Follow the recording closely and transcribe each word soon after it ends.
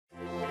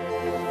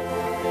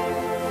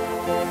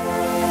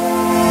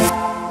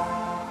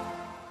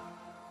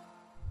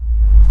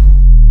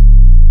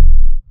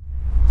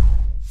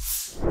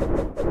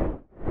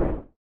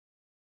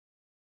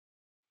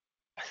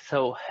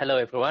So, hello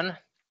everyone.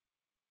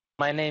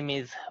 My name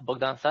is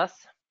Bogdan Sass.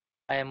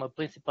 I am a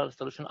principal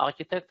solution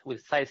architect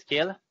with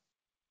Siscale,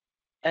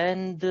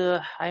 and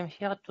I'm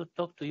here to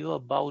talk to you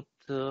about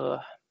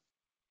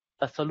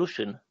a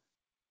solution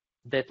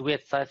that we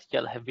at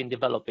Siscale have been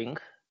developing.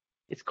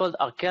 It's called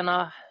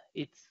ARCANNA.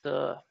 It's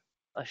a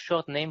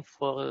short name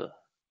for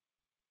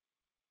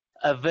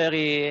a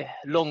very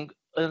long,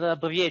 an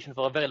abbreviation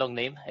for a very long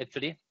name,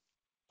 actually.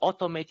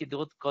 Automated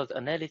Root Cause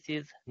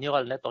Analysis,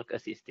 Neural Network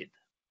Assisted.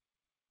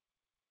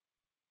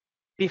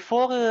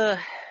 Before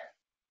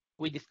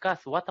we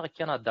discuss what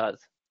ARCANNA does,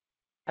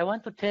 I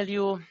want to tell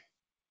you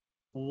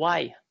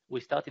why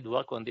we started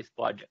work on this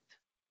project.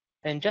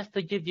 And just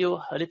to give you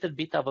a little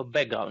bit of a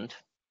background,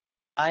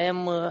 I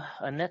am a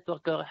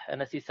networker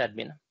and a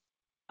sysadmin.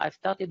 I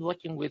started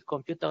working with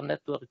computer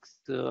networks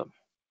a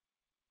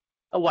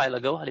while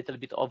ago, a little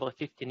bit over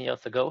 15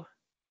 years ago.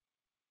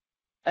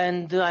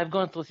 And I've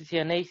gone through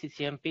CCNA,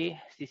 CCNP,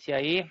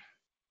 CCIE.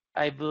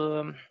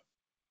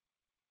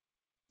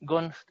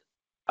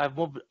 I've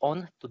moved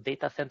on to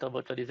data center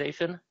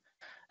virtualization.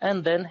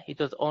 And then it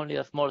was only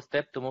a small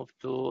step to move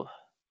to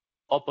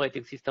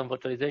operating system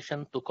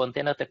virtualization, to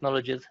container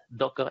technologies,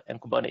 Docker and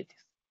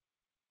Kubernetes.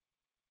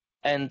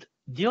 And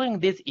during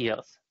these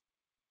years,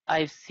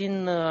 I've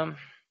seen the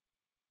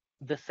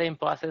same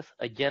process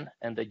again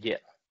and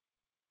again.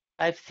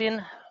 I've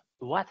seen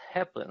what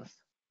happens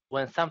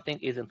when something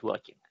isn't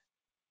working.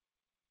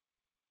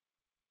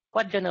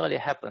 What generally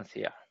happens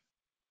here?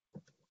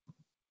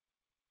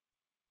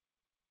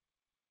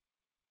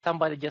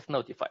 Somebody gets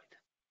notified.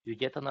 You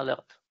get an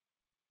alert.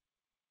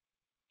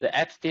 The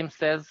apps team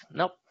says,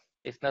 nope,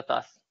 it's not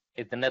us.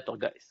 It's the network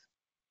guys.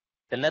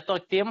 The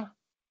network team,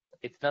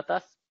 it's not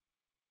us.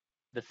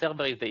 The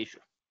server is the issue.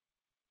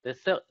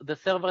 The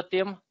server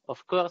team,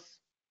 of course,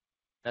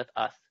 not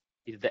us.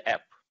 It's the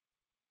app.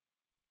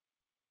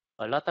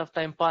 A lot of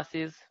time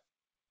passes.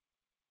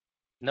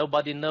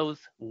 Nobody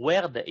knows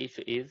where the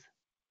issue is.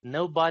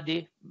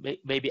 Nobody,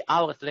 maybe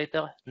hours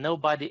later,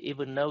 nobody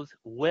even knows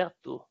where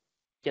to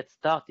get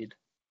started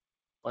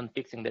on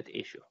fixing that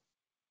issue.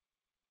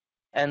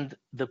 And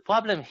the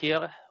problem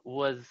here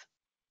was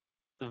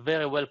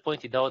very well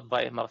pointed out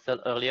by Marcel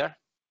earlier.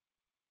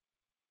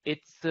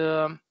 It's,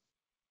 I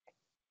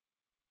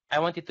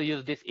wanted to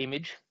use this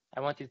image. I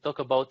wanted to talk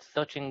about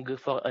searching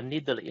for a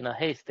needle in a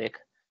haystack,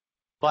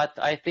 but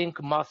I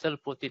think Marcel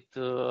put it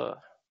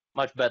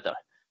much better.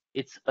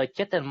 It's a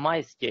cat and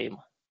mice game,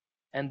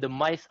 and the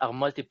mice are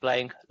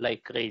multiplying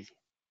like crazy.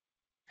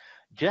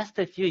 Just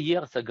a few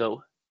years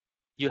ago,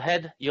 you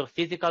had your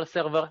physical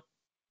server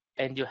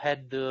and you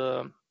had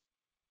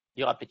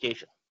your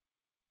application.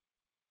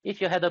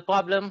 If you had a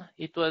problem,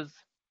 it was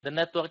the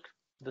network,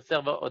 the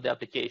server, or the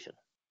application.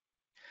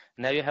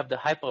 Now you have the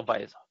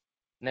hypervisor.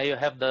 Now you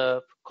have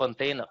the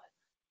container.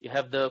 You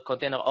have the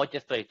container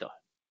orchestrator.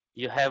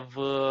 You have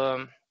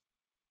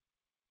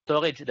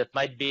storage that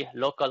might be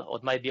local or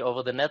it might be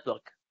over the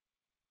network.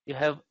 You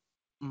have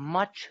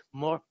much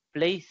more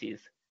places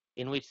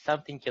in which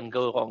something can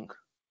go wrong.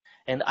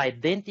 And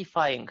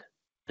identifying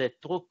the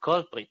true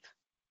culprit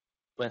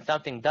when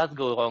something does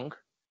go wrong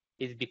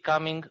is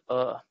becoming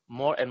a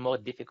more and more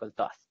difficult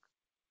task.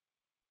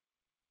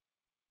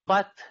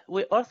 But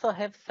we also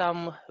have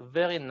some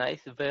very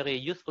nice, very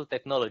useful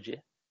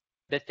technology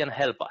that can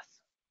help us.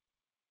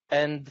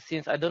 And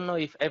since I don't know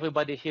if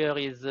everybody here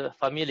is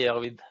familiar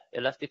with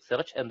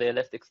Elasticsearch and the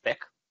Elastic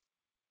Stack,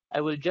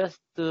 I will just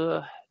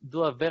do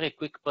a very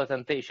quick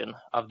presentation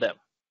of them.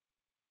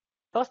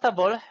 First of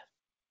all,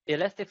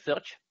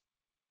 Elasticsearch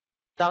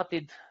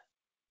started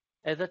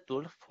as a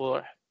tool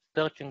for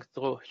searching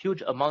through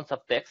huge amounts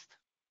of text.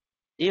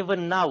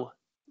 Even now,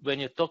 when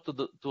you talk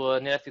to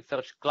an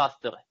Elasticsearch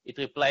cluster, it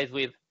replies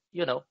with,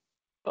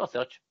 for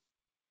search.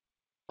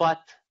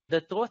 But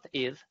the truth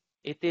is,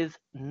 it is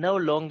no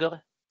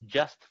longer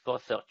just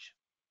for search.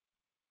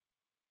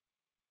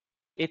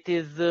 It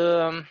is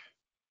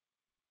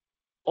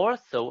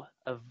also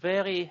a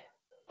very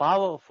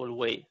powerful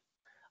way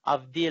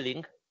of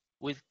dealing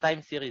with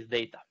time series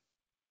data.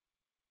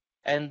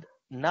 And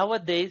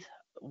nowadays,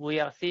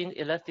 we are seeing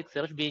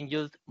Elasticsearch being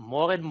used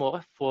more and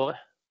more for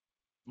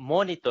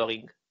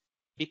monitoring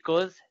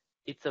because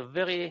it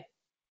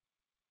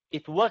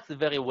works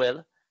very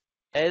well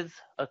as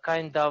a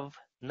kind of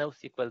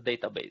NoSQL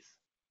database.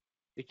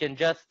 You can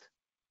just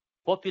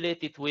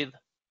populate it with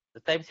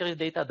the time series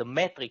data, the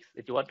metrics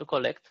that you want to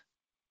collect,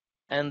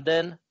 and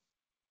then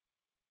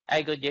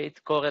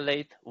aggregate,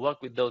 correlate,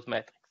 work with those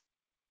metrics.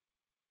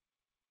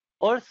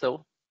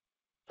 Also,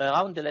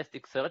 around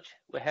Elasticsearch,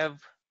 we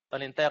have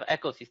an entire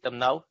ecosystem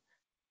now.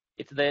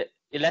 It's the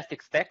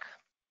Elastic Stack.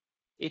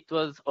 It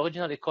was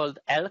originally called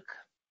ELK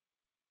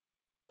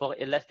for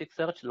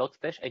Elasticsearch,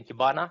 Logstash, and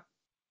Kibana.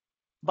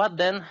 But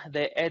then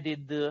they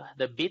added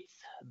the bits,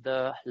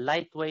 the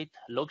lightweight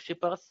log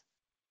shippers,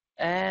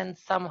 and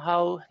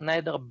somehow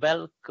neither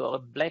Belk or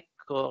Black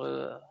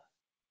or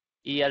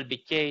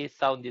ELBK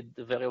sounded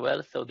very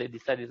well, so they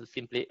decided to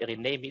simply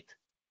rename it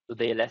to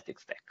the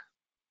Elastic Stack.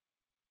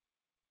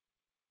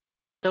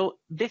 So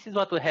this is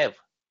what we have.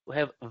 we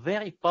have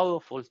very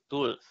powerful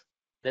tools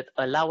that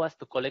allow us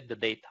to collect the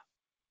data.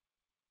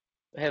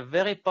 We have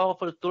very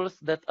powerful tools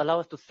that allow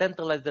us to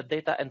centralize the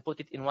data and put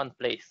it in one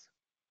place.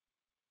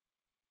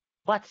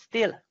 But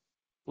still,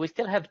 we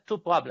still have two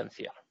problems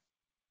here.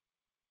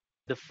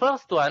 The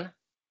first one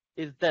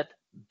is that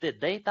the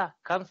data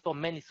comes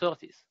from many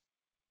sources.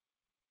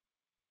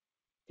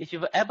 If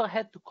you've ever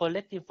had to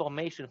collect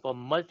information from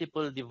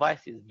multiple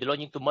devices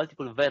belonging to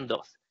multiple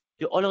vendors,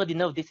 you already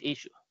know this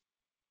issue.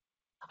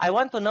 I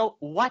want to know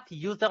what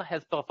user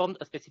has performed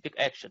a specific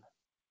action,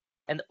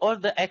 and all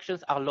the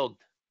actions are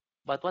logged.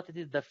 But what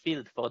is the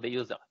field for the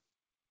user?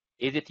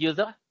 Is it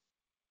user,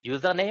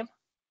 username,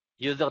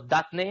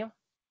 user.name,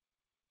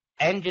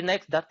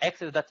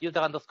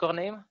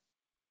 nginx.access.user_name?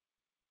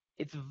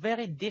 It's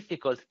very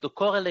difficult to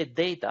correlate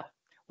data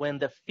when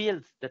the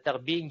fields that are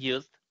being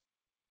used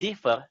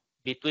differ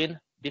between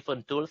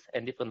different tools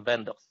and different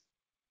vendors.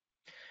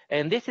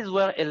 And this is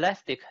where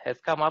Elastic has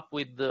come up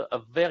with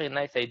a very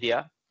nice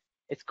idea.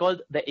 It's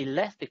called the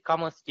Elastic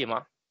Common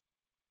Schema.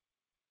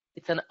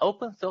 It's an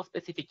open source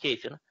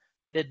specification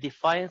that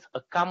defines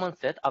a common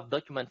set of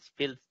document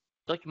fields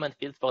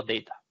for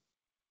data.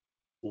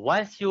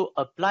 Once you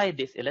apply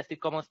this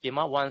Elastic Common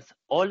Schema, once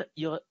all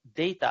your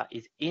data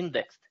is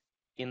indexed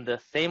in the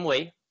same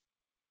way,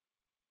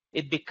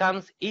 it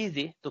becomes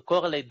easy to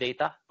correlate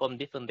data from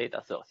different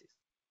data sources.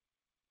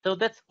 So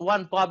that's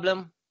one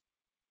problem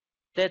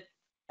that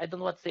I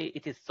don't want to say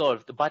it is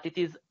solved, but it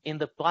is in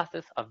the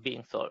process of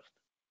being solved.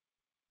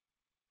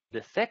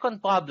 The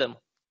second problem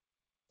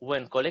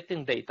when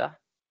collecting data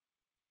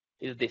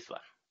is this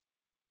one.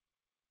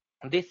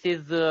 This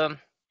is an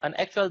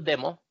actual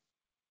demo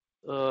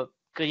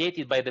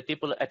created by the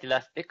people at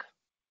Elastic.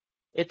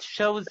 It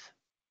shows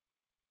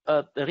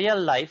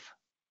real-life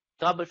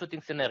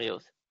troubleshooting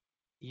scenarios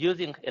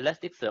using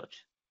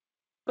Elasticsearch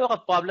for a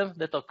problem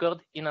that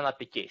occurred in an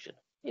application.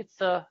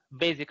 It's a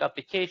basic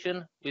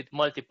application with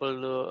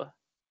multiple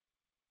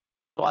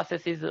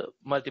processes,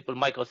 multiple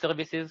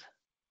microservices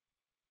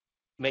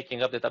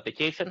making up that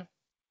application.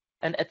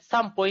 And at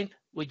some point,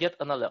 we get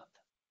an alert.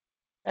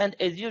 And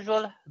as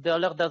usual, the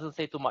alert doesn't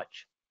say too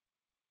much.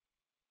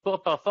 Poor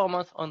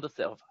performance on the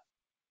server.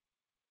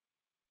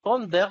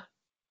 From there,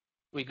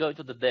 we go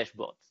to the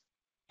dashboards.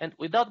 And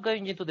without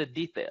going into the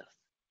details,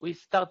 we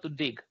start to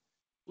dig.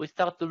 We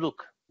start to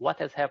look what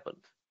has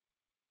happened.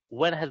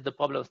 When has the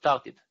problem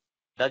started?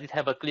 Does it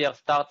have a clear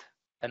start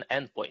and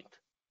end point?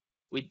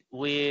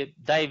 We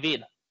dive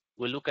in.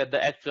 We look at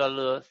the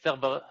actual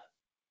server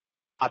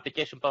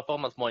application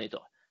performance monitor.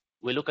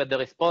 We look at the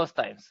response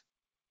times.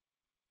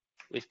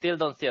 We still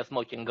don't see a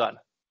smoking gun.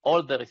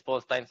 All the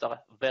response times are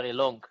very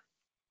long.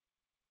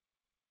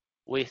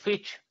 We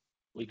switch.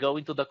 We go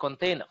into the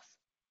containers.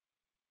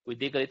 We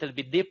dig a little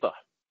bit deeper.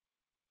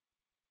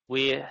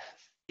 We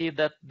see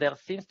that there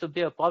seems to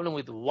be a problem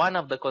with one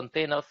of the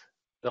containers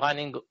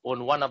running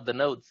on one of the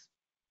nodes.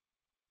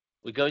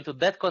 We go into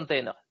that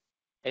container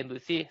and we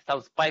see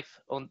some spikes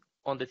on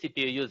the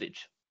CPU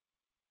usage.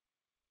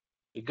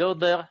 We go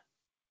there,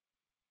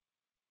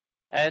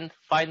 and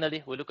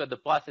finally we look at the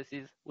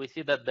processes. We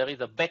see that there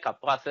is a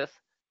backup process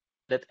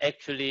that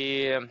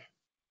actually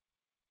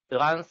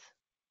runs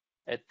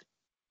at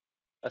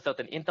a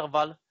certain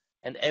interval,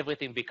 and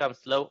everything becomes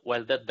slow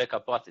while that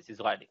backup process is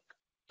running.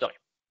 Sorry.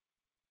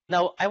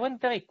 Now, I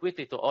went very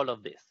quickly to all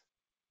of this,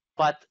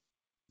 but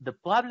the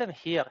problem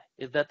here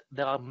is that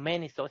there are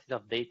many sources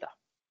of data,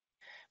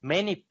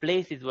 many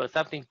places where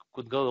something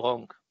could go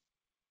wrong,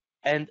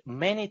 and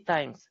many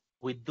times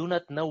we do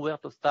not know where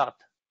to start.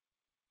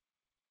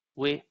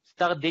 We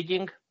start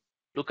digging,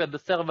 look at the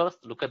servers,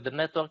 look at the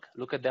network,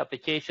 look at the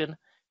application.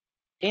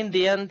 In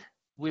the end,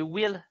 we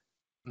will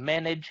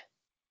manage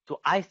to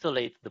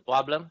isolate the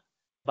problem,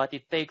 but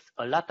it takes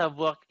a lot of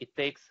work, it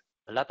takes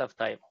a lot of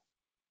time.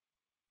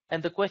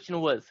 And the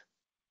question was,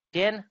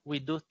 can we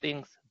do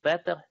things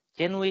better?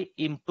 Can we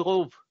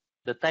improve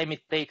the time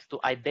it takes to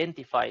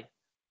identify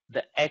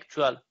the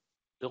actual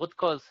root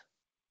cause?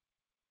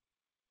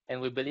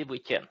 And we believe we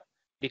can,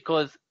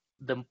 because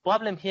the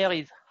problem here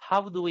is,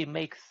 how do we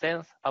make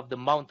sense of the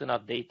mountain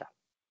of data?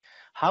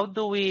 How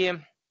do we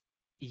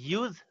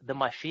use the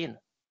machine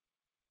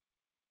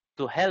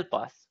to help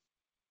us,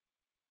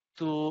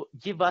 to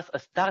give us a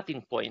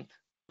starting point,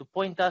 to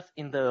point us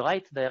in the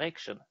right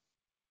direction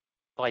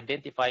for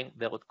identifying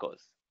the root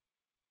cause?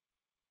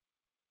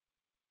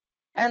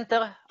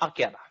 Enter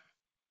ARCANNA.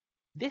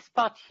 This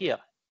part here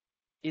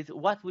is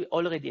what we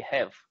already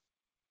have.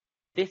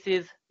 This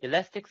is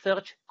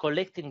Elasticsearch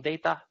collecting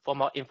data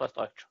from our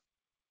infrastructure.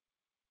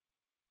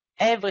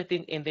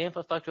 Everything in the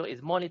infrastructure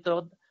is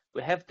monitored.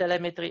 We have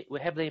telemetry. We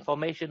have the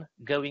information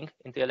going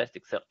into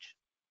Elasticsearch.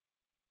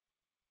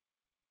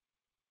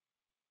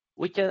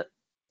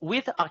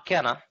 With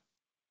ARCANNA,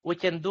 we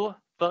can do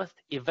first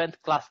event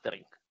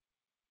clustering.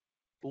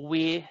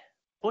 We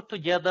put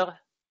together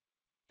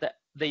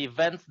the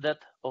events that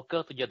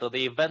occur together,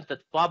 the events that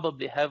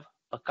probably have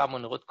a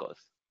common root cause.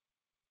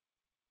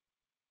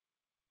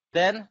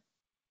 Then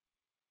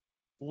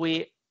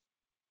we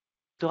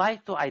try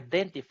to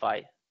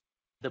identify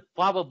the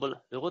probable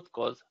root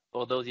cause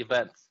for those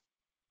events.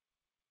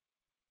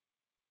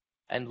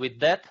 And with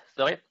that,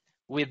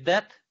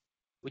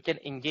 we can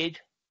engage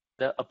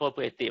the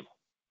appropriate team.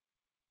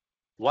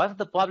 Once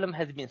the problem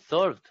has been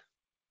solved,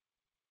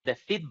 the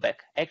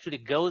feedback actually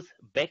goes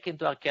back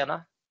into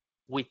ARCANNA.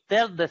 We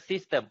tell the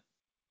system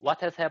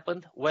what has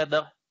happened,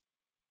 whether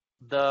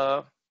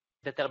the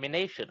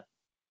determination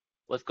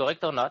was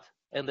correct or not,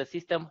 and the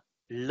system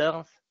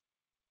learns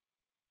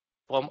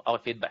from our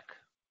feedback.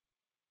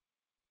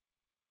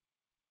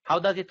 How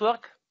does it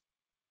work?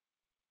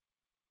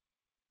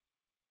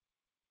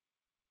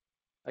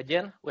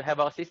 Again, we have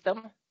our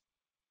system.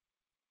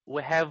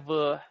 We have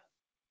the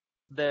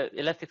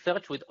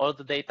Elasticsearch with all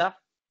the data.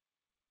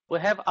 We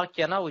have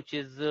ARCANNA, which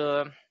is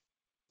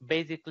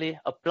basically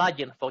a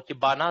plugin for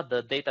Kibana,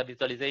 the data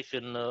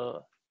visualization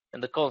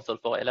and the console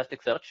for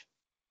Elasticsearch.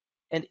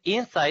 And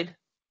inside,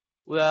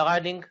 we are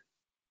running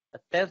a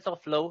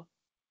TensorFlow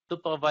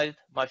supervised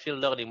machine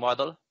learning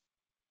model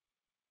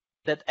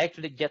that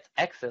actually gets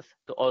access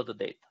to all the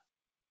data.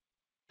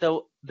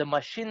 So the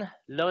machine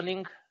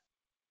learning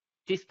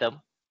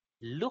system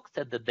looks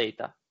at the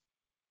data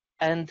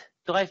and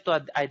tries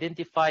to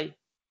identify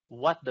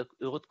what the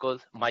root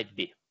cause might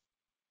be.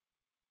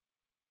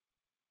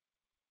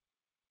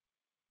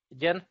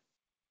 Again,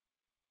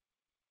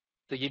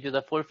 to give you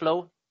the full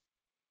flow,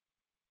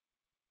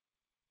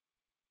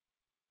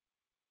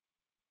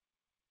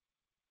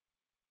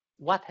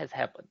 what has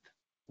happened?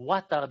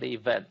 What are the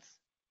events?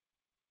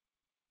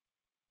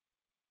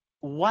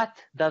 What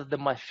does the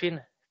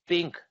machine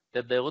think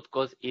that the root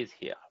cause is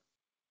here?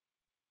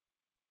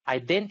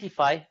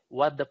 Identify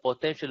what the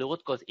potential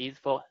root cause is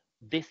for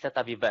this set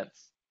of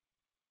events.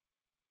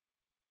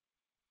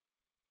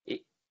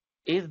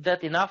 Is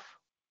that enough?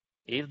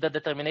 Is the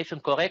determination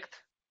correct?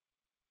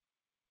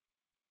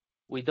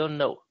 We don't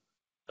know.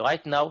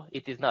 Right now,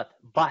 it is not,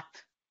 but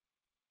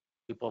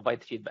we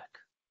provide feedback.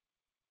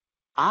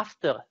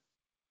 After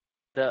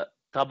the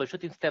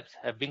troubleshooting steps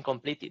have been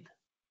completed,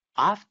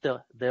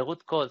 after the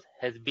root cause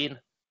has been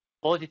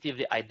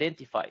positively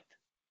identified,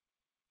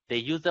 the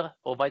user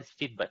provides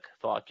feedback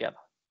for ARCANNA.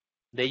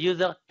 The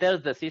user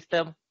tells the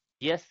system,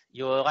 yes,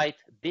 you are right,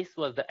 this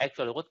was the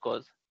actual root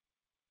cause,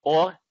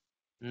 or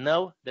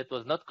no, that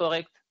was not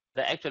correct,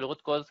 the actual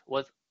root cause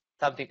was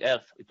something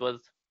else, it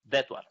was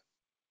that one.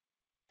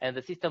 And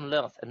the system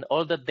learns, and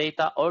all the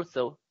data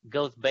also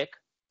goes back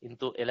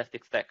into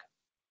Elasticsearch.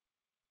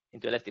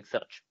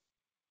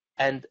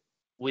 And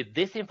with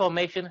this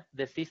information,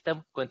 the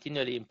system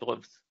continually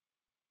improves.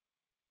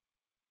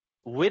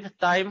 With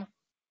time,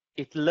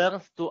 it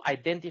learns to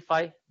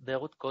identify the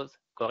root cause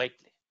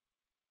correctly.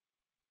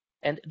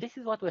 And this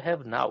is what we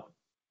have now.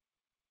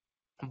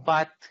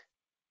 But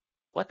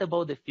what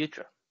about the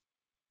future?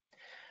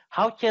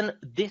 How can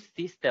this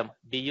system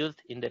be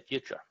used in the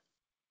future?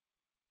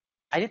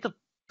 I need to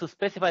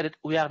specify that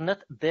we are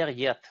not there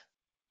yet,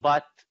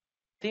 but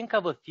think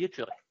of a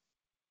future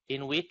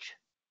in which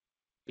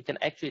we can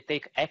actually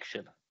take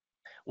action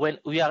when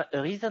we are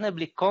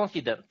reasonably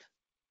confident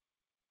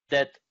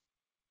that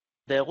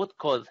the root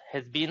cause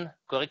has been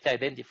correctly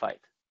identified.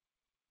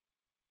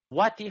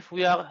 What if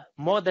we are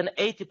more than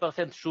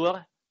 80%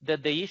 sure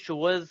that the issue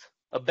was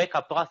a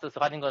backup process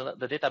running on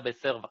the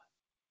database server?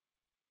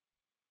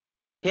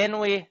 Can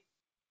we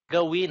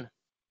go in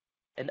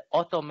and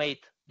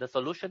automate the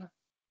solution?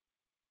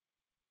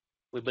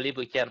 We believe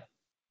we can.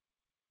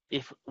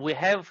 If we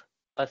have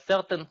a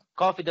certain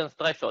confidence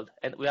threshold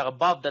and we are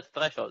above that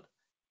threshold,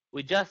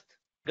 we just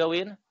go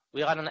in,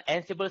 we run an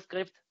Ansible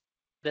script,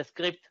 the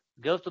script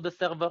goes to the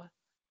server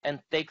and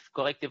takes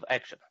corrective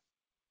action.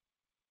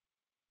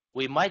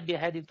 We might be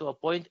heading to a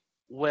point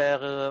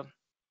where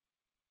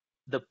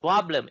the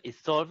problem is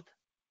solved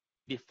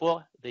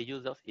before the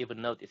users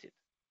even notice it.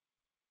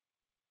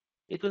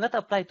 It will not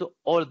apply to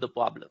all the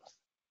problems,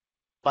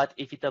 but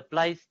if it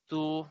applies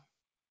to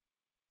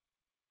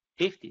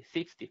 50,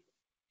 60,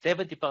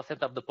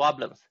 70% of the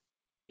problems,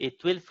 it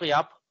will free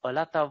up a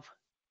lot of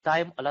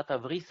time, a lot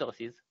of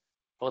resources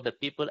for the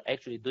people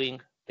actually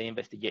doing the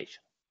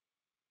investigation.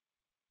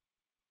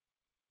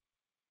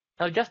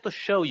 Now, just to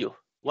show you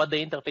what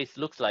the interface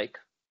looks like,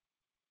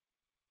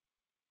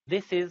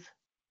 this is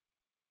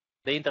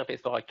the interface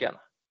for ARCANNA.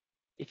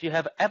 If you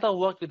have ever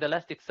worked with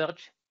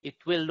Elasticsearch, it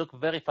will look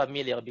very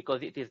familiar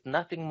because it is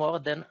nothing more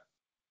than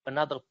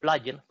another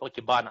plugin for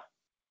Kibana.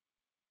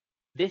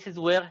 This is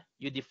where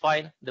you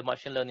define the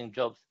machine learning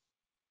jobs.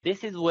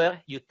 This is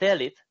where you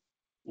tell it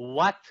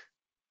what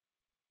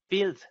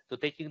fields to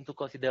take into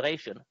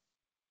consideration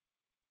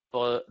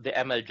for the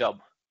ML job.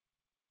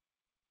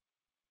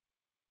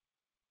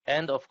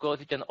 And of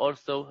course, you can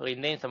also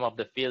rename some of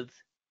the fields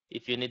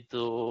if you need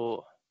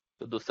to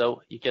do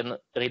so. You can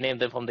rename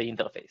them from the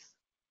interface.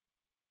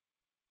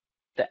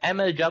 The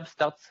ML job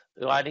starts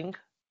running,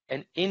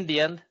 and in the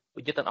end,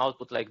 we get an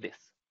output like this.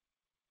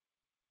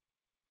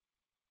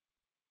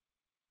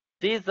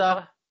 These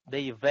are the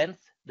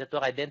events that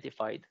were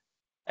identified,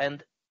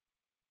 and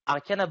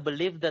ARCANNA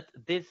believes that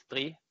these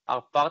three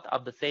are part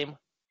of the same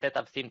set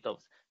of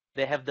symptoms.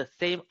 They have the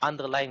same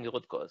underlying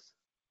root cause.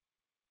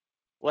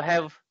 We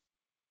have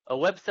a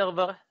web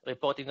server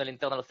reporting an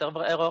internal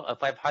server error, a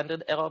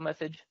 500 error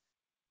message.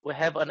 We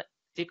have a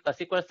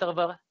SQL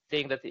server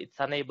saying that it's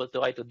unable to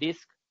write to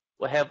disk.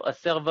 We have a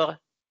server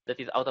that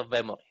is out of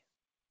memory.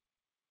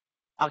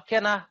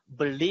 ARCANNA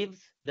believes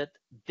that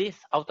this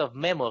out of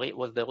memory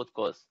was the root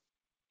cause.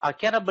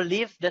 ARCANNA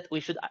believes that we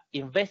should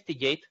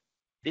investigate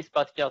this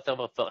particular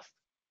server first.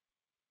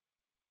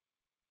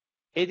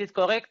 Is it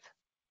correct?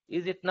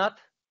 Is it not?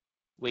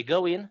 We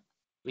go in,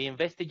 we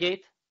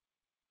investigate,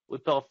 we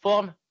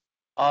perform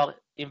our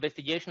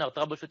investigation, our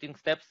troubleshooting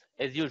steps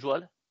as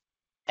usual.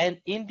 And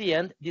in the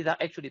end, these are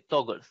actually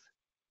toggles.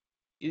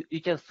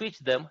 You can switch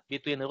them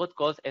between root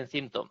cause and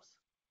symptoms.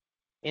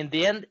 In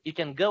the end, you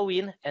can go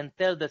in and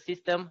tell the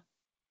system,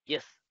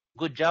 yes,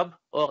 good job,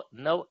 or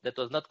no, that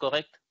was not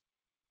correct.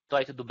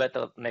 Try to do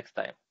better next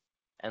time.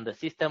 And the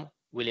system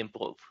will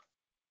improve.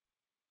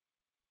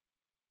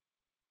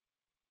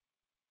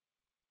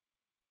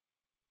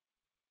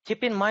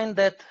 Keep in mind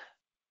that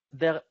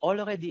there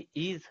already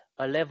is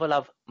a level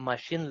of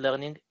machine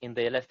learning in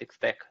the Elastic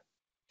Stack.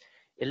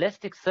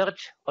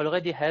 Elasticsearch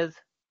already has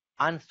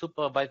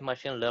unsupervised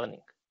machine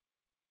learning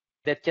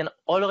that can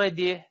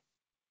already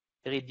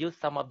reduce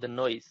some of the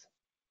noise.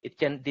 It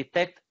can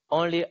detect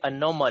only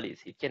anomalies.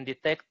 It can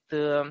detect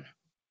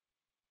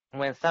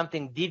when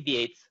something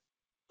deviates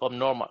from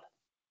normal.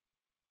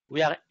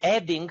 We are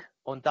adding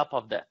on top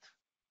of that.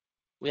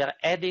 We are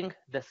adding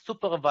the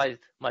supervised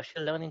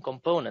machine learning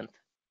component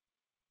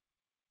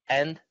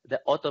and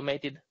the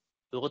automated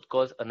root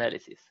cause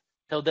analysis.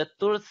 So the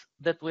tools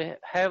that we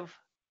have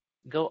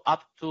go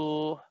up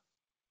to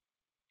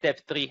step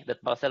 3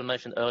 that Marcel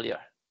mentioned earlier.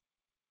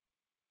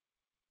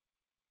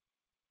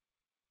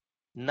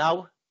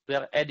 Now we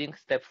are adding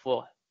step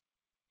 4,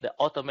 the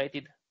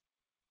automated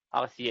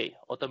RCA,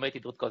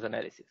 automated root cause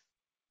analysis.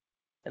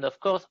 And of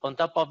course, on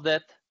top of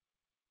that,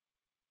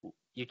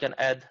 you can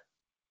add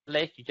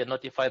Flake, you can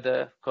notify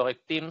the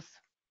correct teams.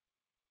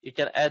 You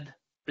can add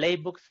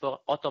playbooks for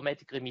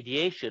automatic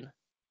remediation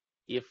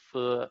if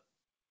the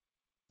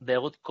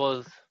root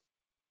cause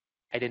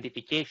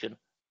identification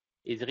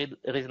is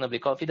reasonably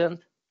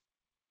confident.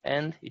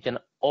 And you can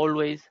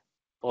always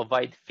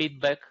provide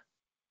feedback,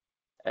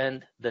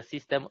 and the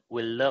system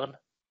will learn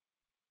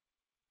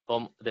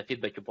from the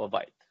feedback you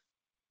provide.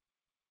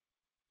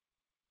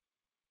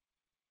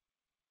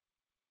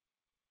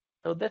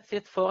 So that's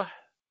it for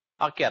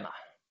ARCANNA.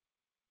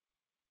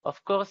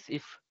 Of course,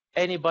 if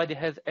anybody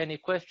has any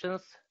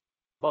questions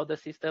about the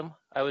system,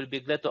 I will be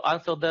glad to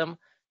answer them.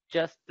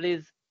 Just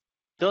please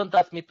don't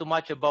ask me too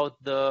much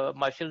about the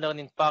machine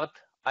learning part.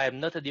 I am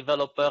not a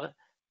developer.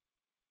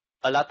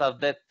 A lot of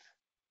that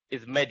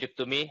is magic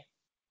to me.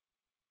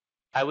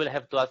 I will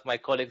have to ask my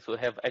colleagues who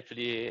have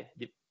actually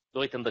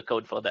written the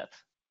code for that.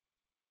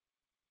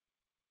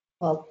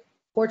 Well,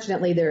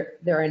 fortunately, there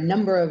are a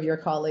number of your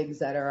colleagues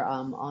that are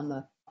on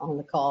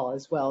the call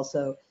as well.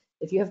 So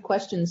if you have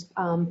questions,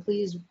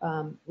 please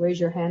raise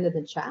your hand in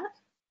the chat.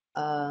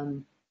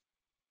 And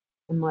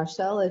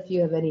Marcel, if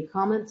you have any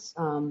comments,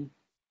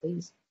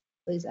 please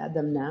add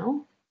them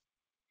now.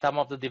 Some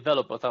of the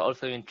developers are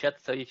also in chat,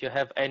 so if you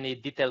have any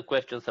detailed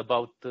questions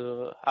about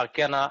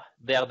ARCANNA,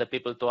 they are the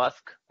people to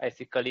ask. I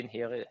see Colin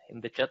here in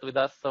the chat with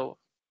us, so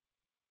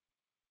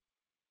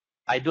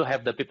I do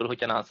have the people who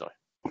can answer.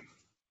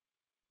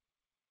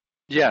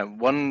 Yeah,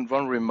 one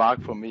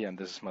remark from me, and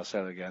this is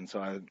Marcel again.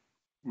 So I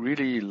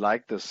really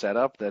like the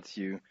setup that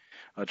you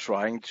are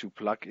trying to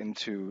plug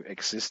into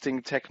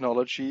existing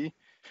technology,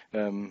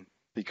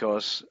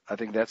 because I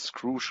think that's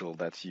crucial,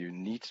 that you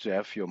need to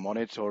have your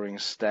monitoring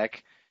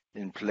stack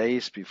in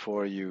place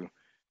before you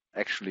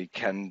actually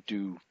can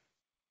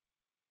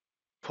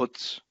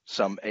put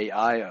some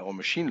AI or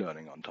machine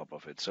learning on top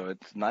of it. So it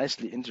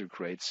nicely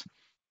integrates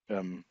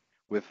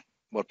with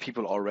what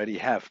people already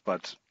have,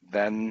 but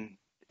then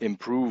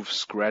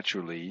improves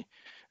gradually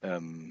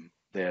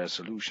their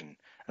solution.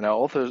 And I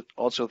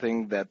also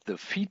think that the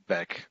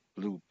feedback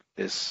loop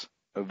is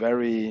a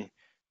very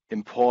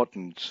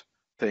important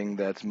thing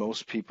that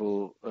most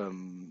people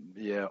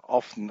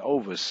often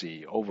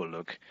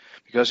overlook,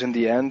 because in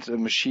the end, a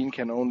machine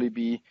can only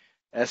be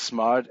as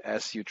smart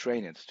as you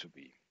train it to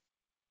be.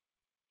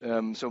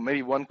 So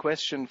maybe one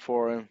question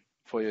for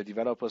your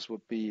developers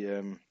would be,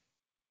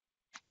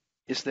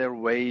 is there a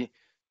way,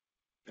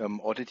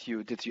 or did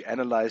you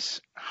analyze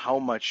how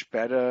much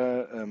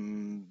better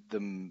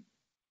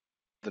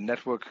the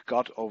network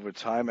got over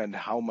time, and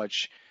how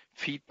much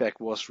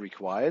feedback was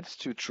required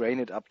to train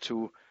it up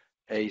to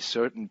a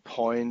certain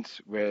point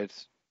where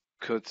it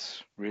could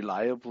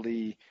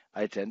reliably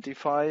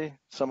identify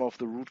some of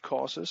the root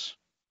causes?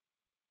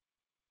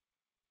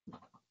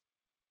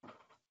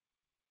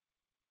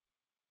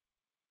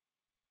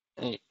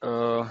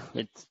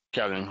 It's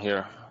Kevin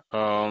here.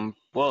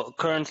 Well,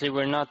 currently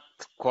we're not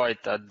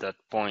quite at that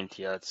point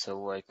yet,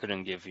 so I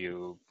couldn't give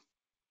you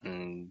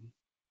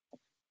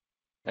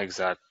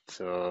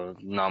exact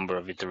number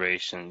of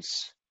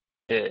iterations.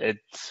 It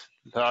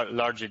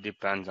largely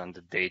depends on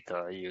the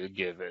data you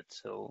give it,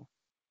 so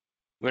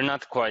we're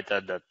not quite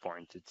at that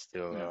point. It's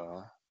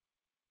still,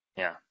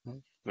 yeah.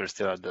 we're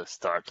still at the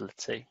start,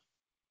 let's say.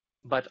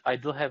 But I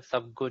do have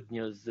some good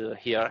news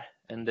here,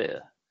 and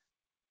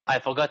I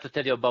forgot to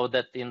tell you about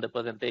that in the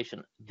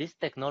presentation. This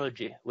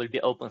technology will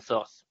be open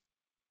source.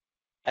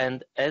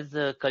 And as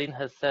Colin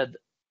has said,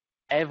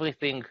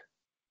 everything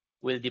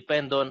will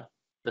depend on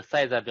the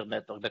size of your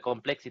network, the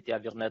complexity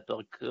of your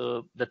network,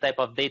 the type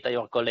of data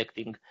you're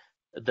collecting,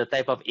 the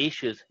type of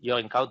issues you're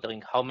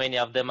encountering, how many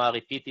of them are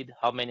repeated,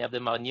 how many of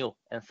them are new,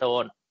 and so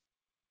on.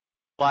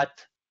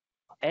 But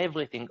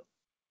everything,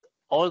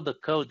 all the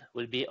code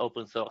will be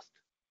open sourced.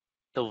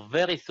 So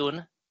very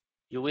soon,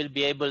 you will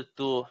be able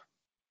to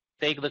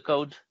take the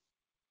code,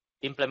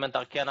 implement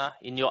ARCANNA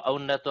in your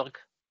own network,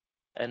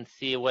 and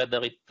see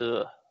whether it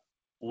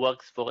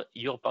works for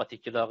your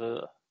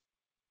particular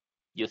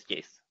use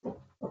case.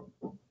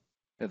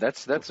 Yeah,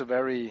 that's a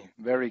very,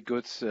 very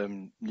good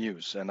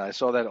news. And I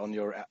saw that on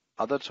your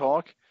other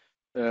talk.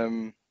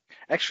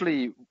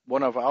 Actually,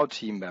 one of our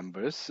team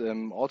members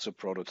also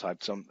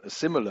prototyped a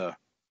similar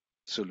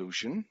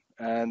solution,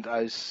 and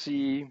I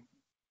see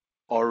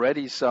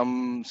already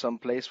some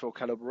place for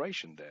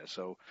collaboration there.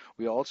 So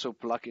we also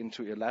plug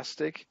into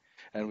Elastic,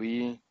 and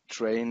we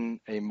train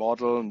a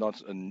model,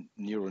 not a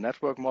neural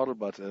network model,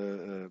 but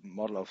a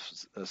model of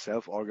a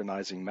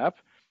self-organizing map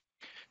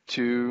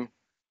to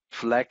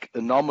flag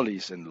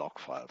anomalies in log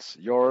files.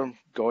 You're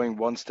going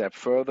one step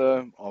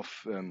further of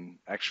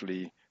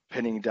actually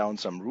pinning down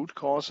some root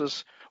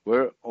causes.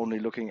 We're only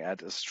looking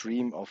at a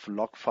stream of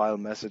log file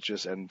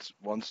messages and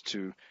want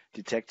to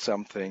detect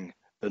something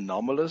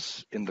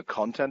anomalous in the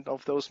content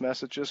of those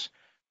messages.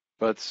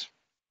 But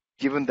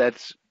given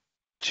that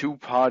two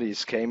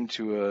parties came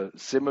to a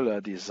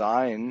similar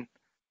design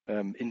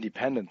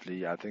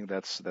independently, I think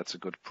that's a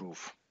good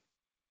proof.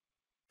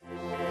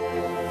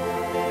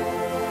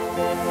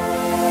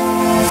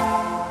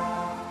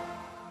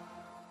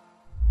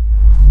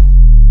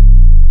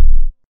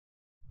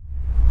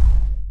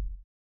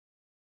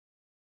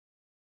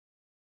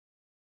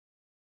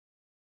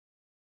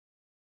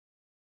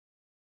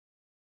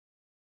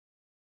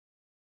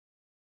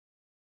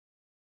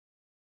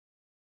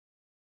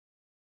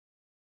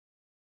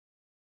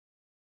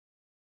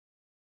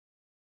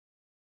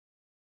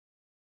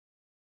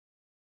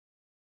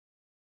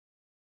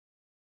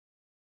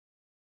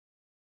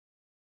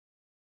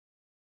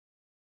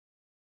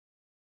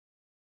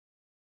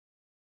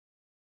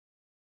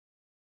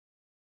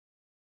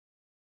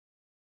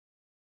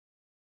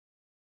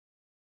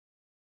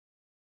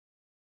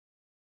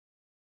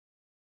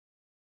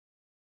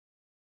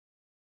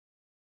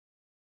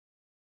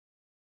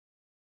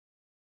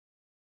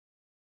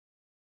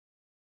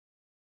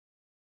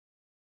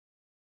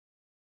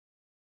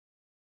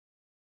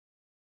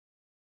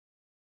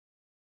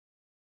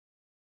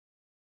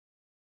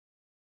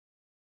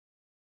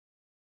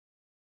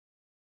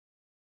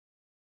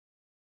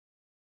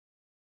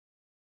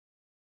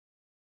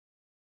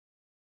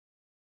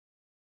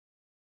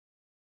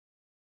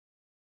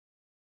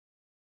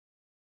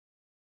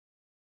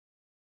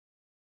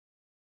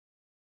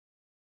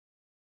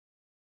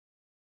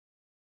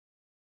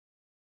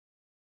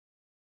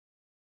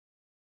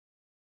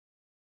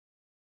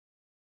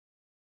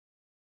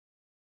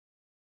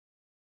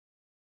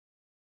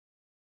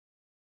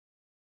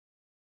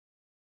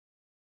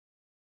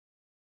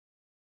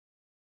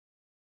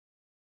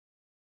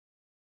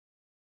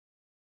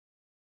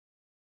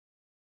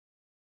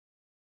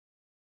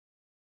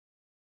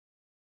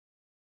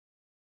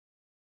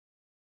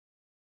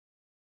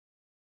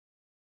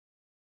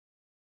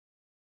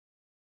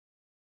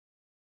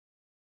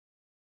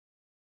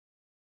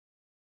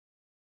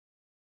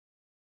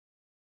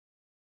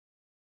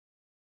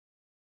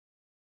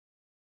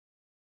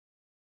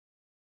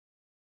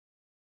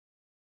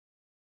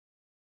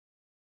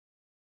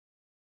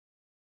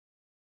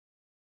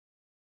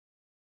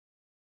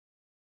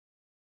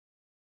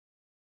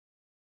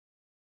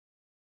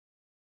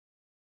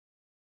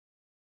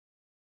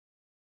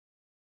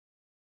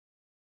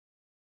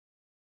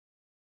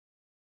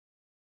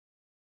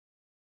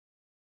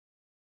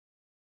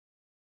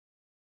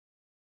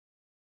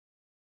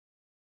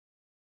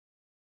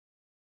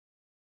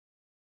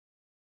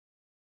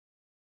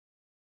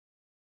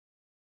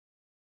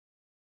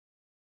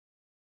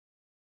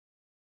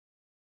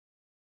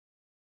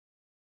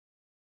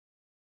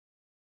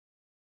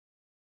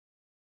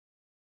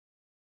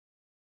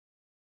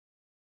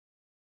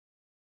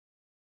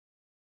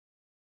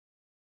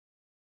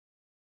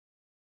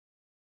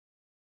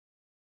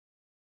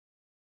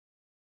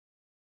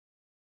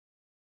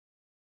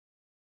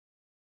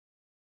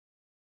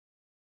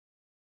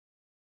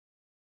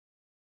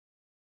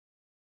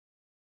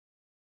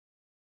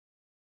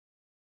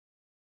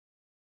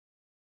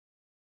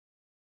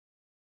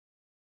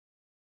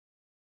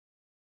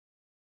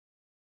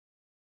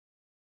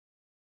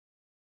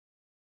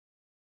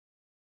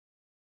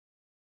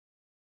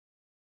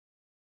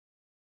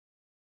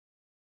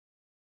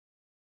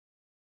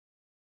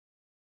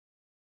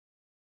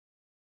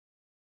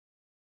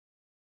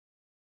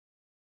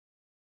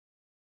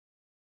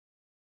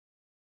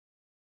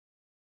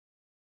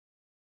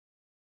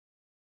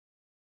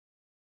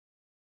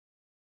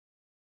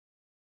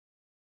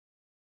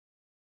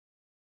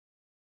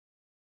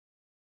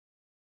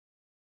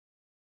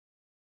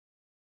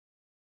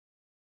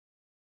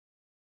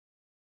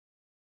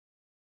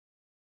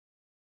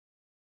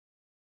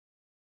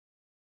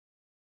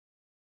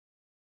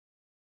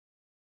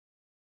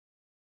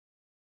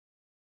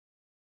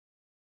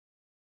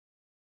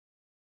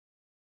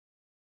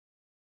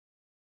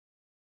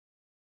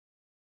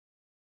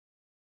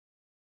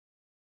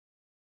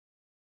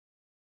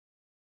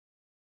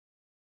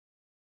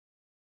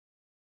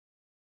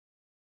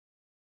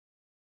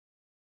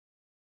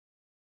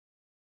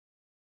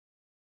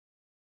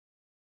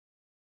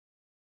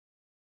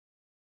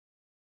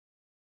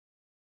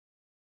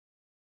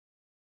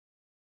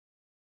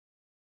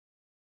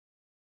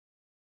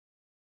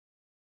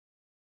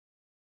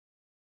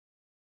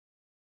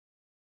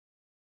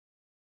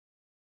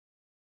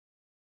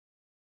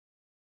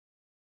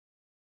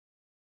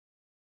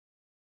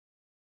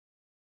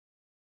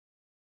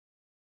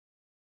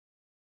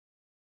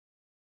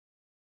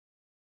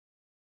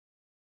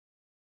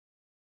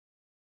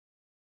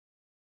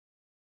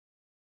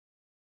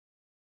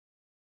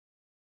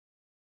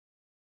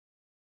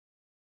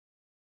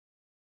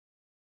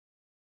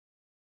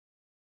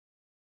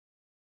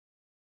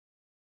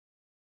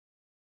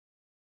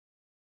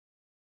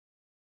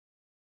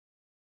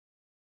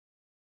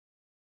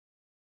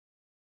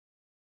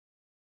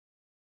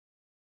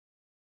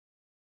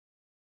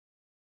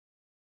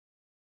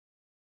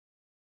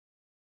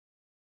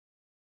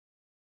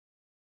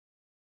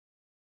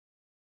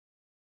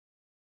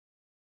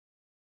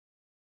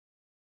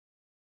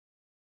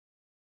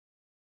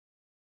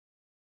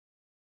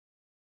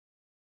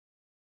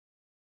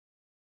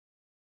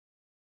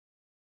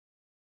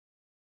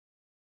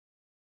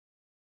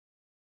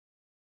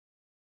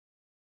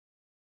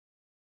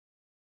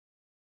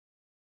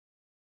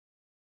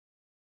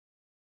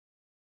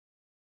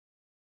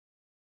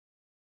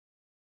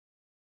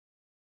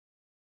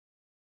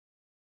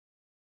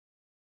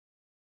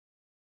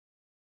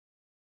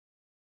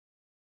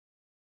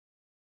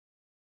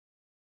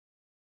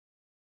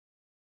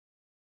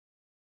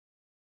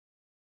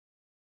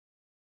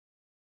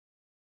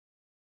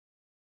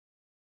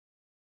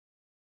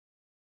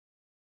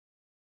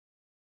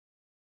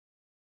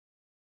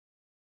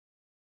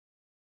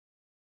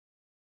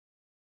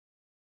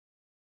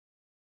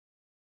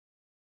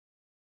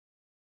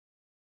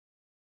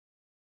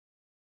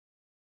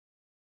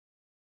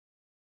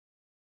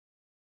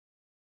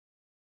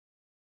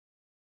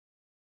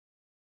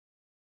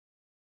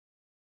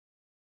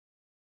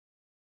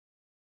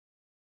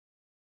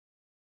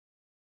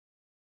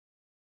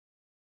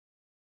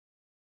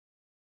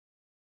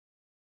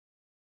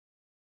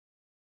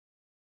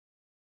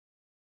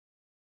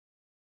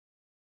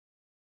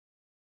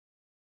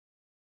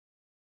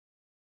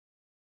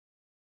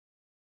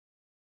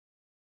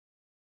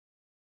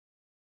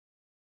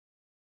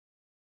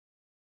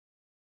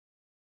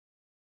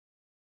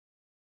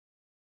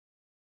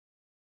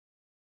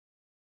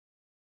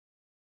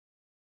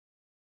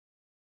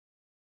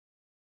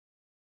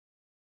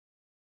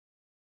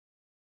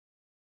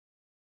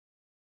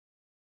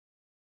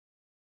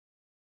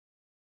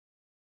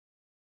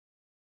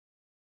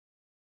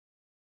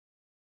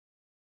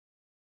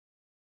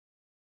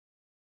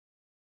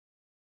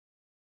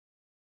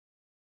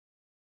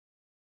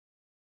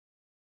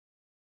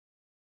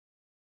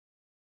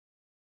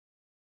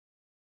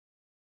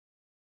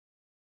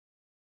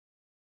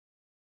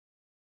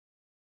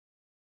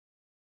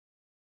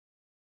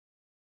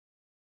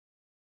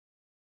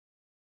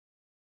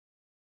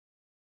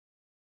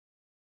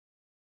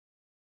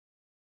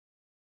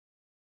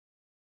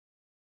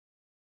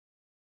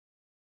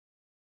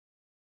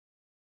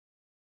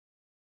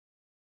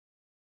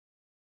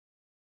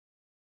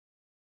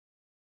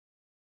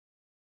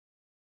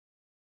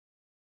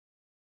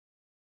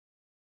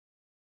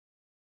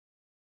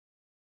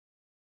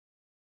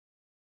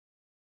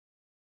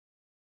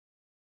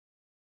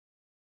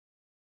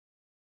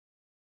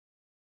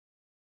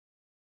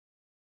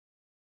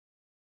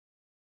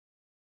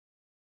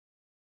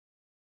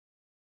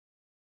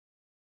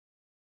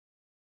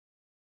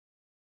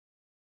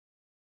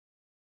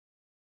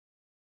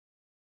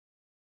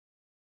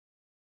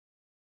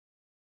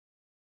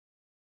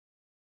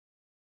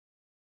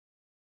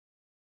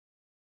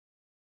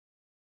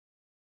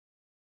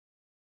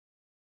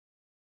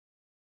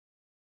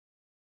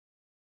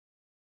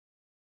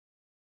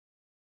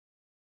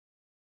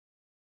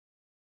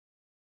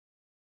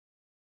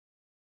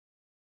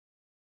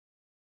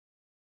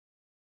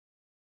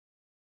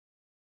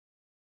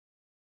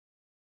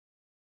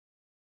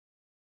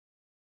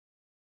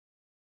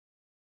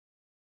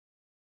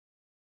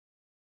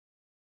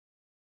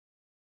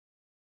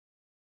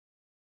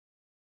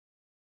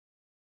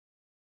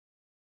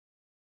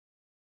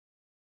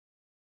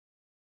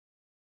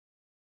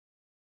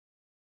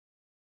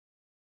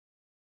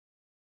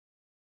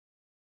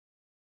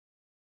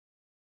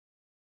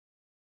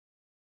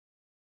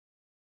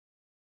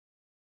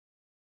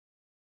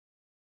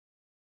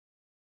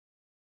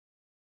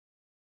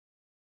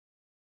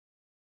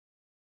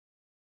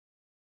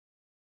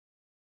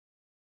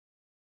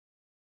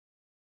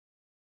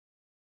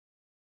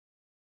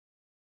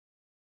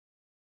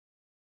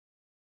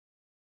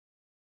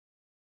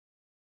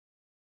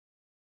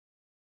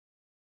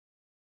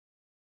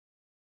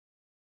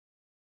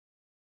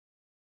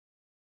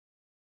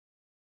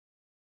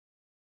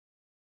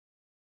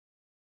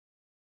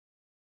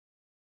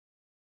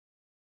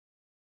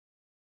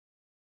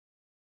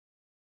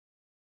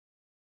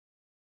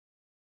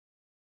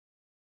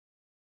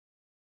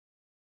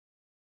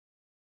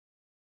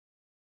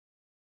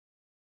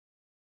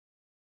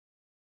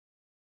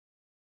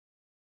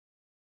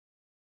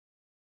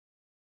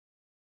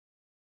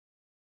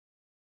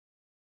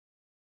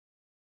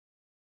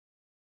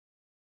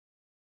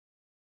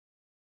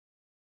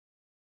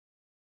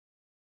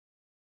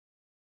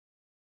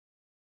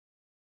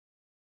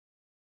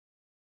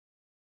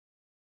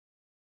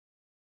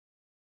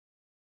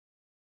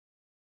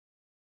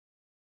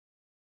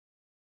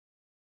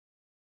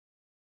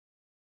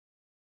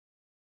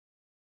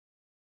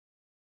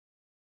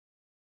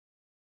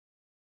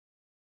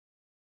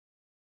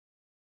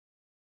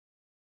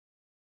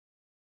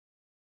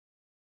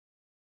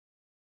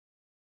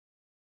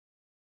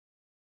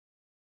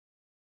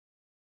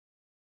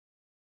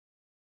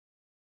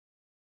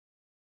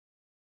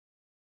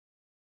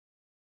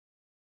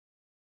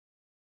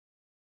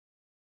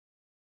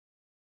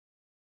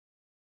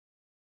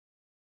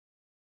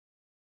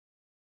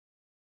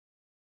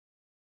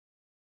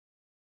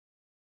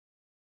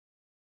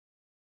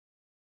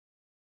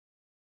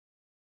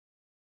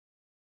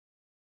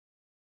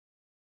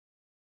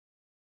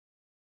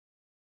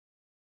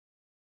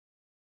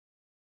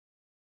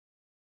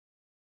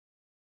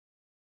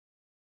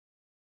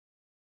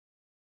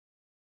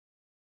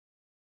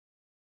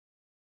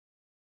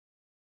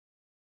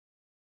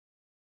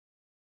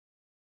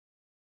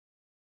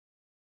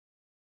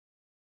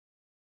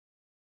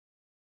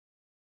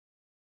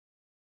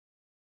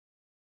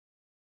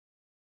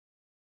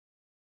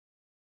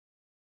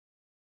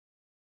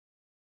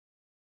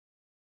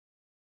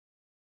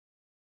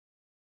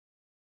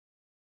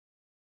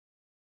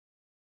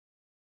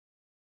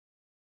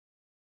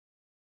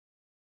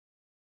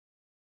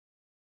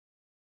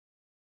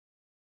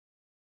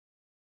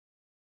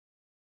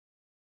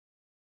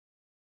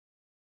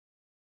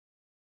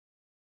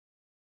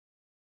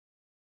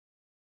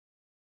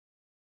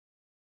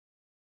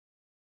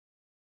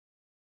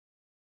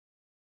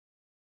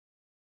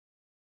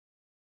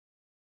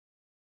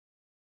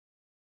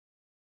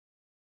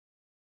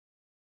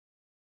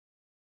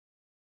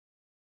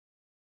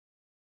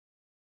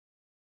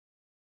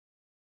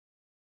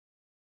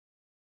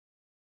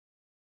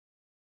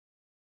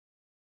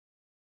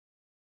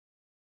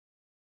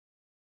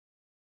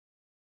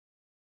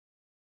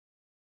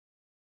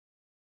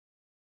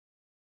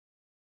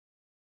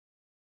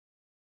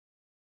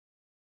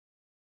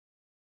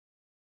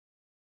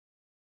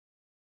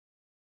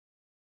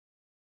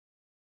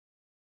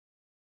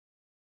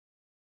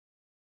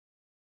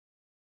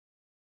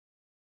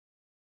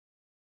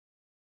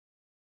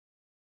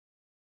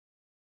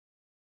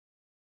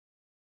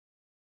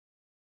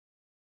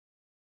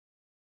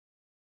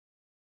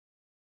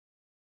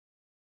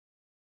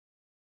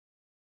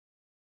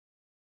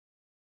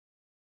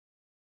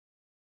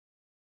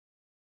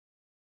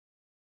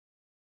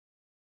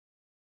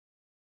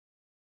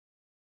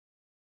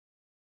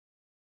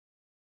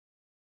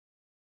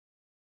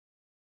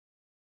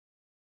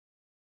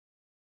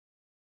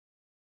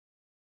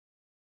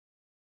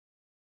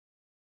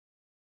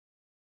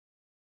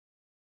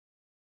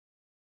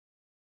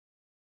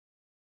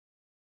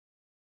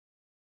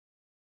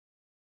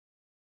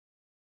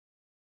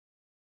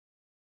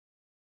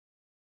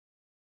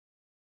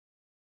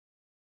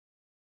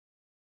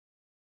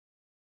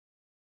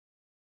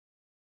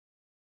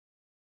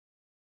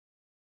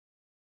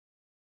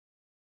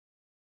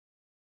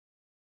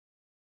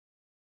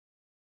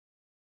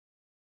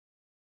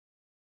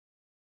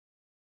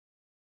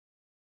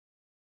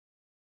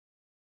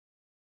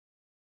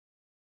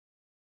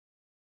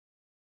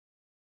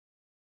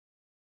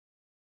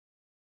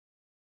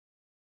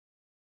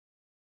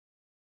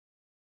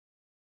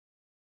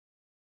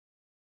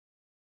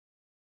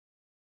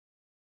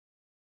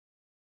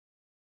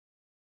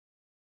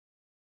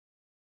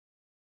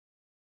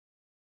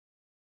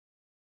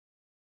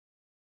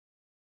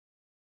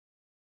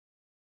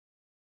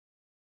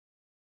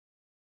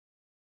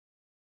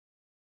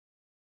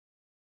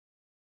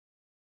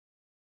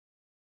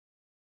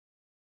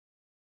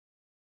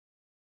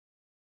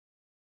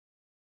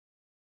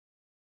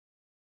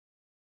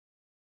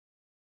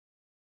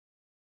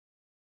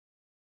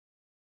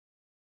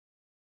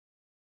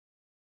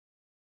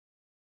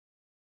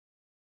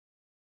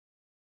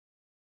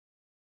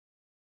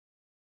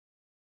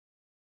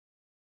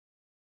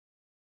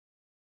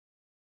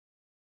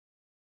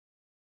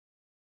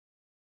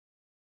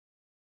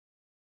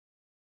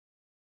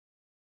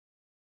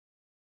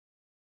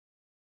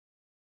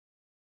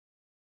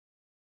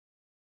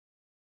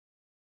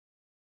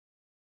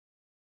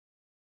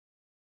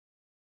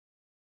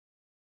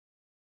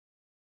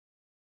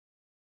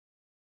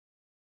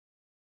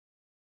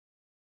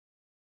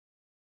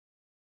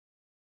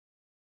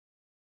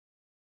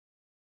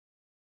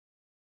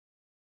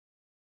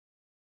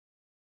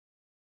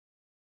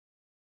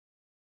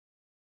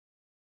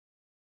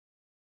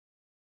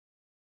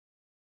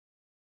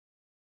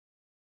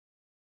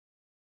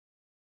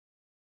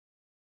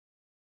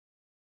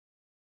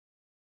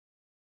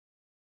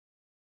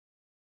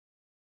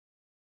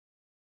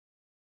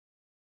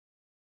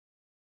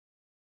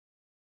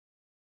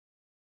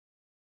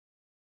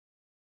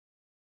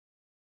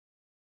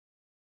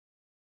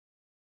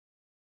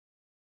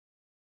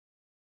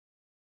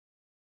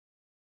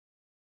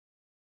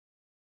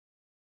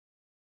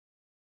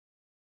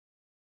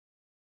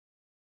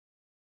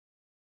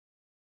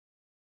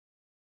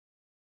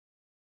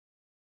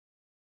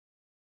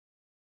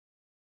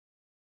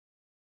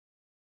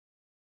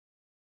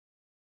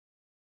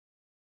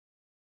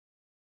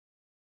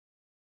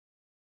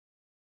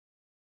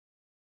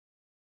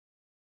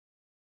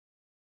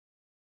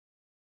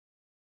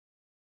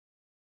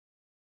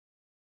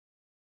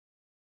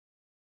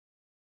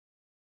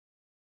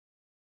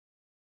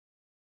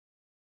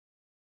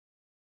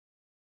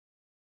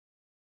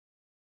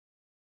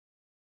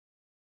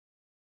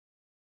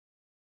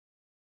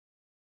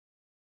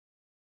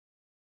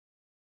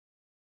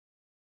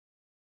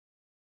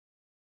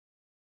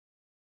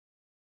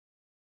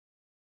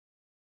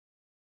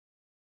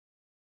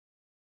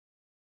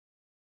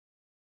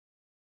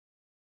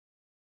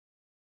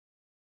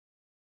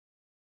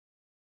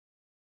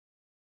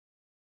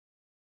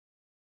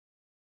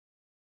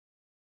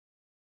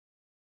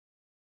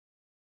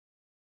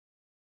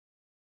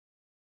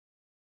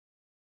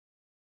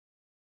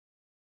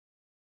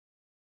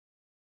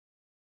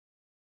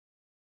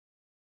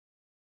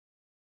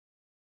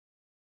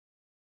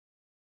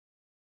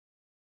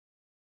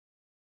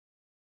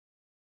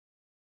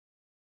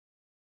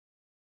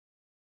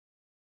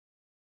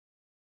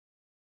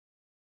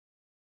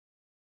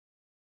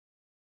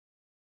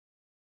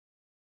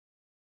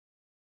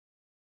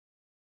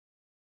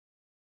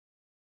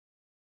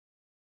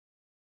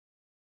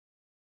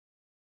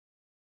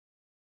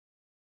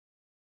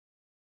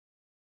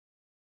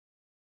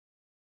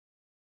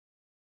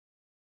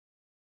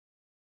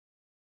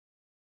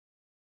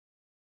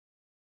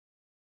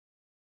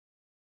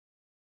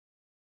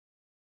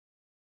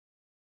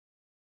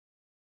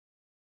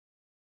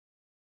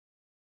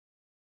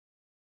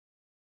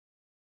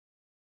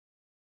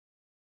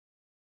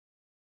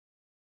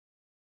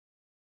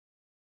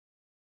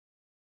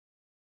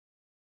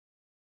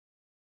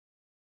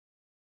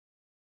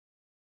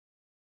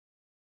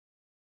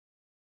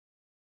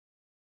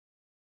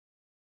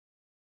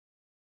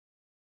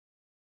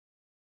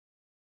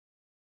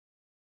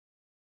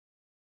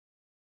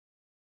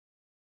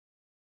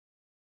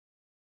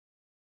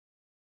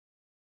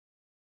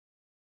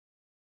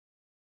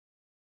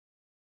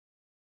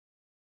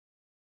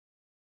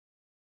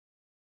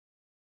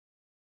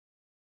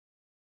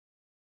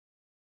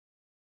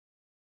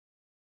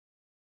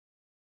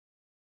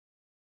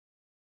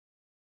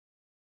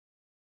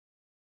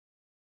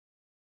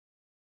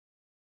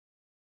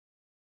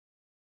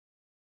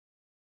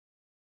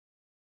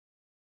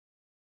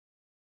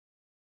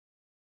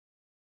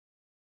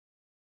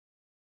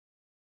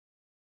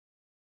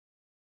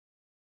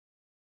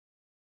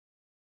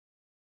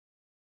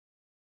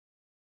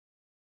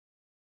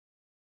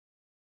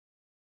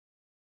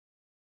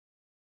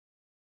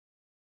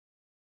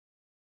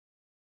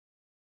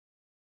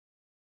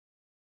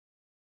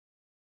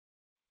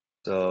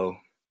 So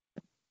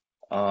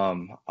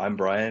I'm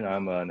Brian.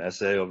 I'm an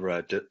SA over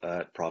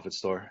at Profit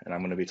Store, and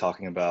I'm going to be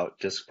talking about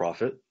Disk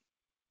Profit.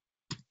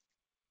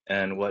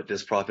 And what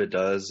Disk Profit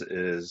does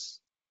is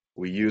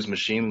we use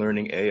machine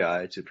learning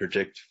AI to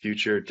predict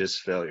future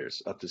disk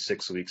failures up to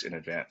 6 weeks in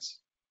advance.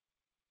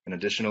 And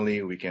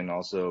additionally, we can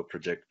also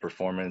predict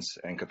performance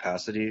and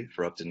capacity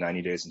for up to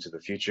 90 days into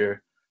the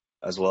future,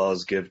 as well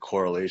as give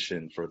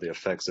correlation for the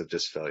effects of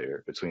disk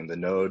failure between the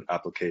node,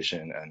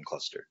 application, and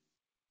cluster.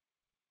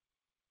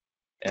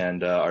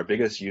 And our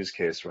biggest use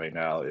case right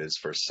now is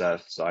for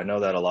Ceph. So I know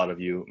that a lot of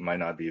you might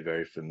not be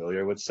very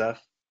familiar with Ceph,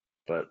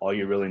 but all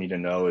you really need to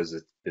know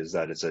is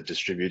that it's a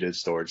distributed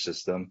storage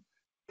system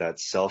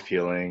that's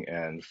self-healing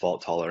and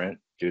fault tolerant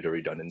due to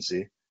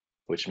redundancy,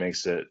 which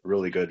makes it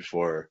really good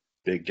for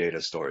big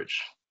data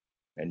storage.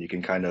 And you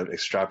can kind of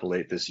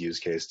extrapolate this use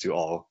case to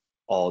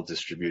all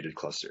distributed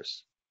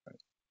clusters.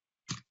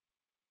 Right?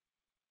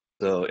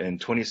 So in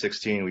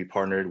 2016, we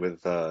partnered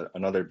with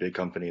another big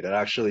company that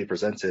actually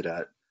presented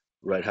at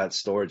Red Hat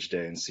Storage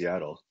Day in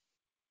Seattle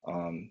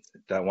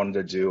that wanted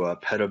to do a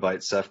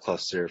petabyte Ceph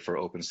cluster for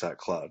OpenStack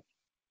Cloud.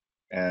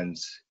 And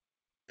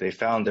they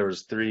found there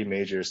was 3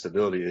 major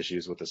stability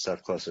issues with the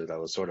Ceph cluster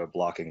that was sort of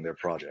blocking their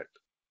project.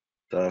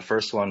 The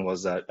first one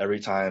was that every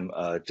time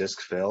a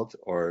disk failed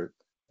or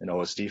an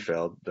OSD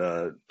failed,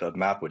 the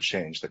map would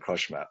change, the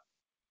crush map,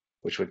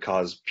 which would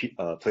cause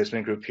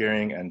placement group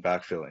peering and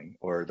backfilling,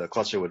 or the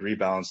cluster would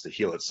rebalance to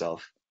heal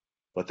itself,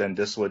 but then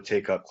this would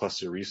take up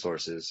cluster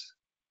resources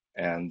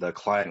and the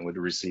client would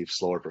receive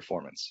slower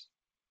performance.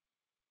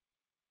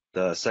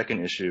 The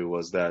second issue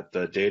was that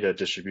the data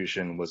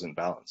distribution wasn't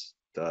balanced.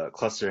 The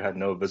cluster had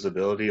no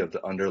visibility of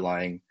the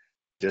underlying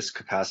disk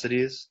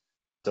capacities.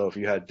 So if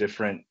you had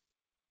different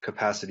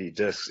capacity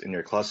disks in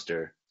your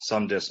cluster,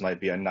 some disks might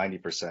be at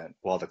 90%,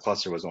 while the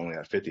cluster was only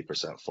at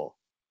 50% full.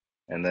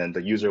 And then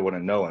the user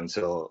wouldn't know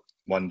until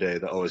one day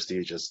the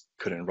OSD just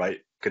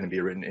couldn't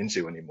be written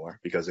into anymore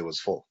because it was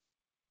full.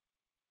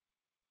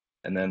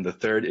 And then the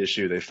third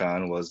issue they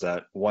found was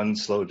that one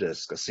slow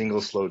disk, a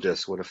single slow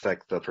disk, would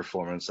affect the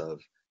performance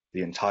of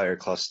the entire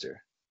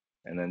cluster.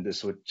 And then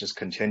this would just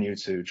continue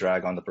to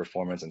drag on the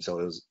performance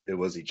until it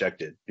was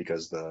ejected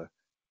because the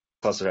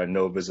cluster had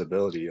no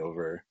visibility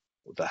over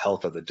the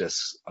health of the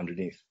disks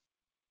underneath.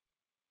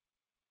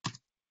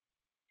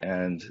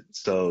 And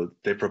so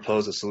they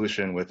proposed a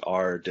solution with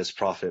our disk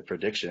profit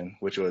prediction,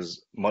 which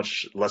was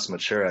much less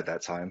mature at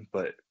that time,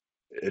 but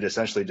it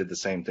essentially did the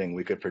same thing.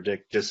 We could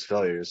predict disk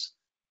failures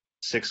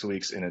 6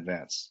 weeks in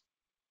advance.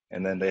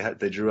 And then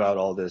they drew out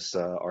all this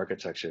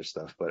architecture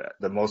stuff, but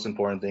the most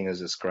important thing is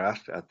this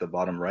graph at the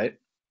bottom right.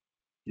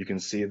 You can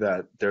see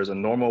that there's a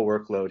normal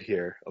workload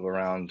here of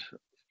around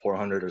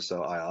 400 or so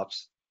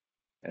IOPS.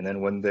 And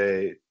then when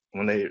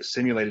they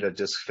simulated a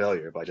disk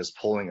failure by just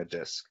pulling a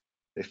disk,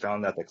 they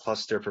found that the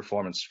cluster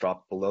performance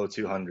dropped below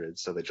 200.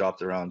 So they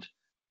dropped around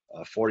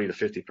 40 to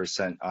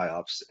 50%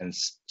 IOPS and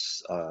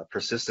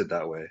persisted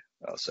that way.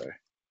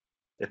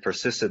 It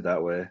persisted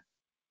that way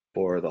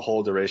for the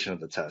whole duration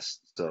of the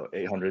test. So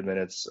 800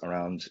 minutes,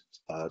 around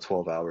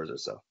 12 hours or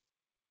so.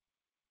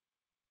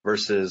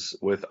 Versus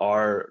with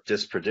our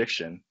disk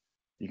prediction,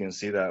 you can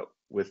see that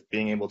with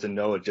being able to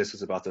know a disk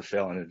is about to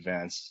fail in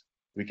advance,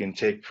 we can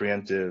take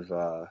preemptive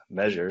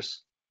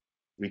measures.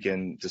 We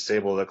can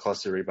disable the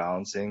cluster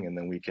rebalancing, and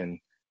then we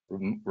can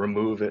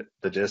remove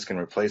the disk and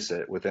replace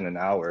it within an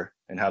hour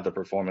and have the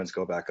performance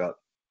go back up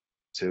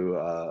to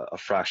a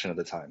fraction of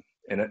the time,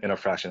 in a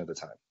fraction of the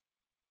time,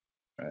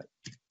 right?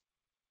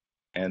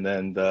 And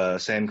then the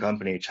same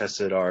company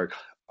tested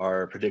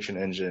our prediction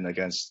engine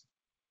against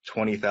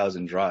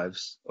 20,000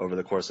 drives over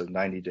the course of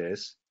 90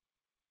 days.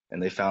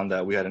 And they found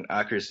that we had an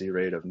accuracy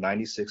rate of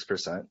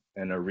 96%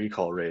 and a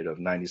recall rate of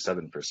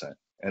 97%.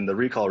 And the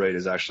recall rate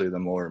is actually the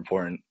more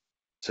important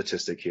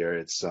statistic here.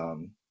 It's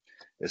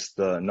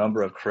the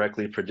number of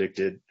correctly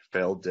predicted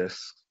failed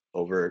disks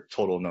over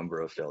total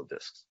number of failed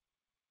disks.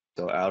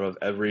 So out of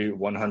every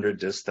 100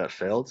 disks that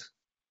failed,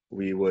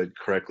 we would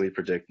correctly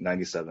predict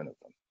 97 of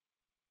them.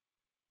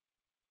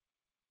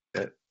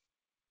 Okay.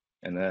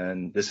 And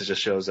then this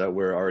just shows that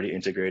we're already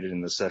integrated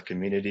in the Ceph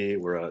community.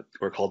 We're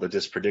called the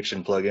disk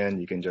prediction plugin.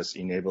 You can just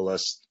enable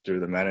us through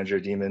the manager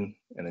daemon,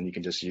 and then you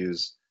can just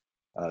use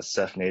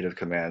Ceph native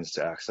commands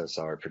to access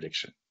our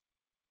prediction.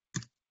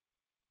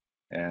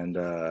 And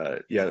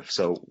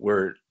so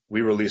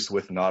we released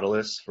with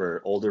Nautilus.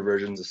 For older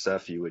versions of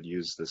Ceph, you would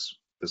use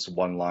this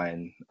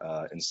one-line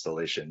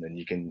installation, and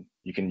you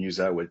can use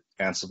that with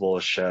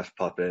Ansible, Chef,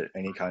 Puppet,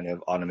 any kind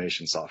of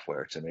automation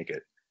software to make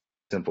it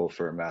simple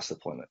for mass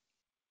deployment.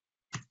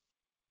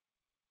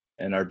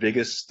 And our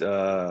biggest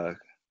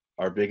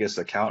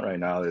account right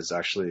now is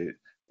actually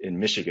in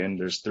Michigan.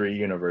 There's 3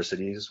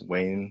 universities: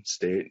 Wayne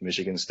State,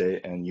 Michigan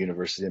State, and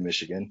University of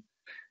Michigan.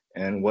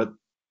 And what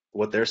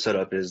their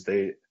setup is,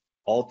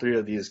 all 3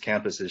 of these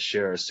campuses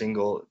share a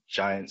single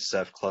giant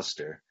Ceph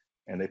cluster,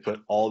 and they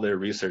put all their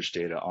research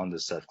data on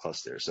the Ceph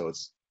cluster. So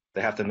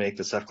they have to make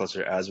the Ceph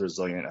cluster as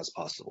resilient as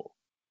possible.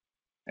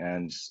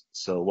 And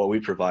so what we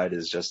provide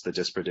is just the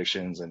disk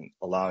predictions and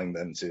allowing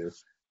them to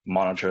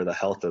monitor the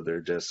health of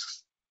their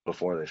disks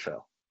before they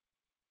fail.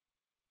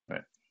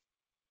 Right.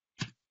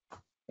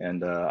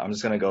 And I'm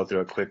just going to go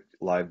through a quick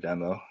live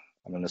demo.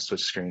 I'm going to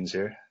switch screens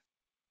here.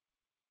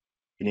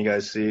 Can you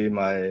guys see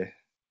my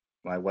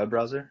web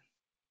browser?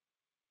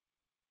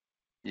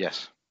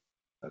 Yes.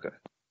 Okay.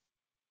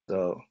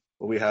 So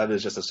what we have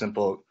is just a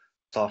simple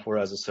software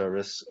as a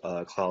service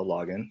cloud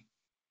login.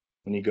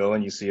 When you go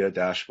and you see a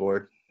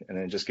dashboard, and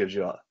it just gives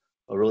you a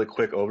really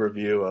quick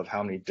overview of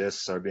how many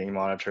disks are being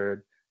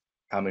monitored,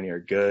 how many are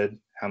good,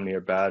 how many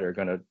are bad, are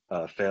going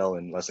to fail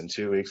in less than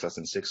 2 weeks, less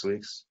than 6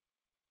 weeks.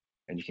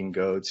 And you can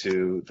go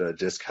to the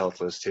disk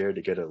health list here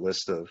to get a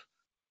list of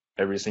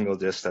every single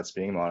disk that's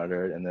being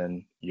monitored. And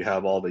then you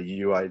have all the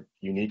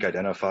unique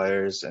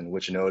identifiers and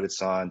which node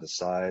it's on, the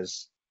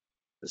size,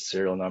 the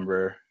serial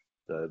number,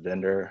 the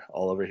vendor,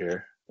 all over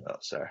here. Oh,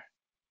 sorry.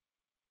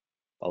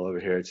 All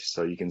over here,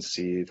 so you can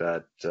see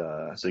that,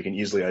 so you can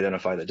easily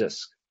identify the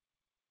disk.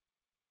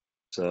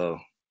 So,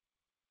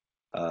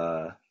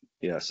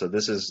 yeah, so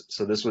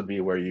this would be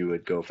where you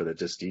would go for the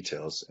disk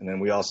details. And then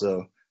we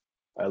also,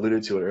 I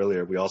alluded to it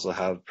earlier, we also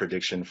have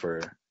prediction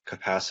for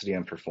capacity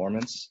and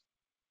performance.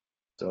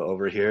 So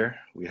over here,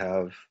 we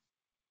have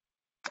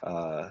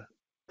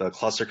the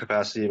cluster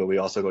capacity, but we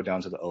also go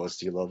down to the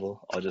OSD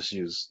level. I'll just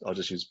use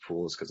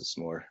pools because it's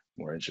more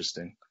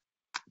interesting.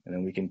 And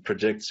then we can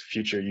predict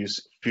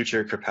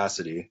future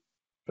capacity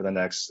for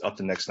up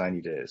to next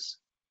 90 days.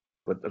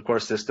 But of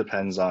course, this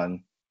depends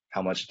on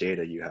how much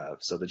data you have.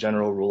 So the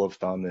general rule of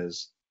thumb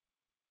is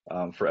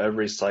for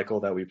every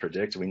cycle that we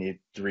predict, we need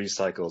 3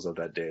 cycles of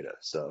that data.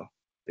 So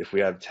if we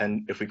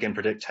can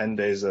predict 10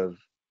 days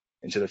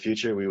into the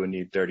future, we would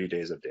need 30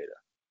 days of data.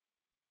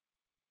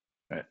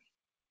 Right.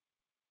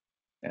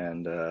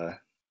 And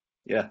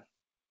yeah,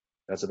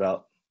 that's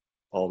about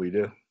all we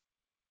do.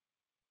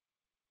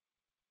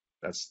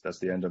 That's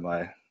the end of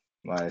my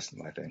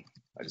thing.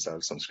 I just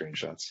have some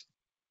screenshots.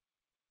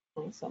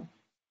 Awesome.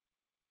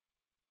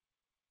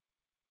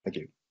 Thank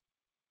you.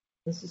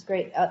 This is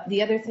great.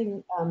 The other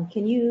thing,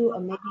 can you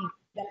maybe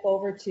step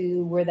over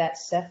to where that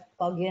Ceph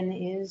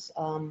plugin is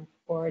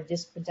for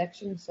disk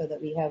protection, so that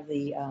we have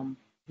the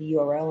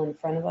URL in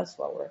front of us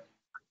while we're.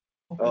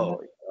 Oh,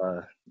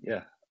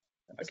 yeah.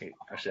 Okay.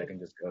 Actually, I can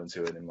just go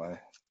into it in my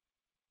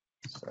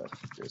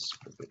disk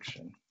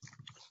prediction.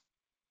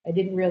 I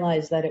didn't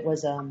realize that it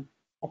was a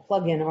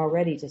plugin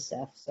already to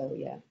Ceph. So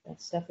yeah, that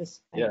Ceph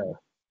is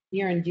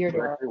near and dear to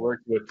our.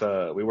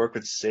 We work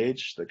with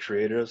Sage, the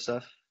creator of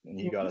Ceph, and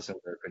he got us in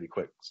there pretty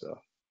quick. So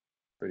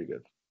pretty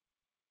good.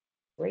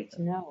 Great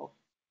to know.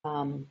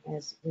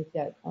 As we've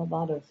got a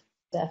lot of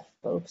Ceph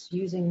folks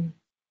using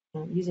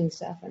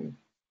Ceph and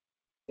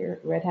here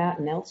at Red Hat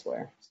and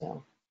elsewhere.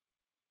 So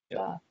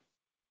yeah.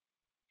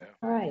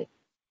 All right.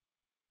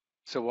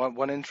 So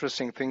one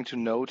interesting thing to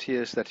note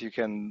here is that you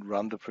can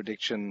run the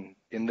prediction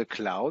in the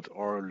cloud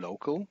or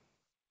local.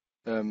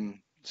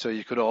 So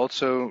you could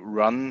also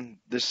run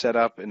this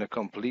setup in a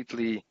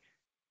completely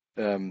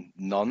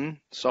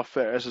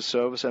non-software as a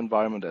service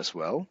environment as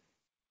well.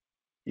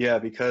 Yeah,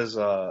 because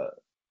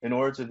in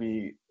order to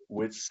be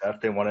with Ceph,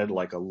 they wanted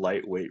like a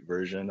lightweight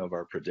version of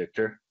our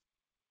predictor,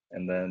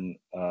 and then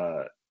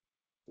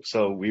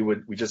so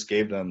we just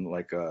gave them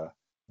like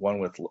one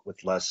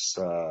with less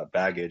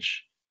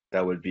baggage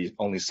that would be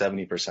only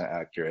 70%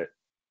 accurate,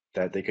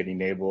 that they could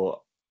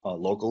enable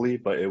locally,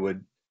 but it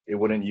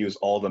wouldn't use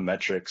all the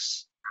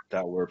metrics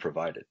that were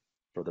provided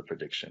for the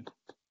prediction.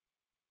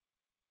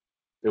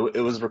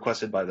 It was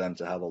requested by them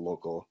to have a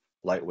local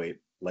lightweight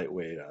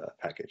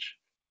package.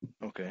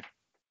 Okay.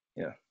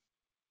 Yeah.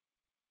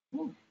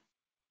 So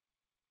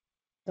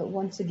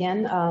once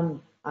again,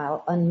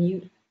 I'll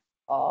unmute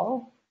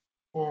all,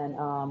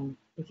 and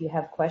if you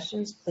have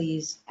questions,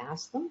 please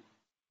ask them.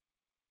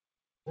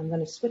 I'm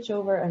going to switch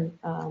over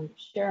and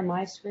share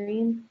my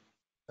screen.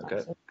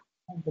 Okay. So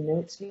I have the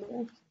notes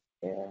here.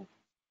 Share.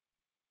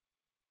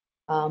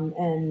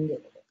 And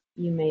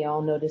you may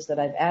all notice that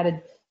I've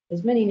added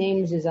as many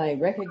names as I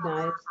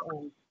recognize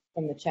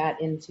from the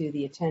chat into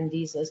the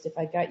attendees list. If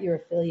I got your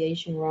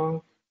affiliation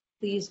wrong,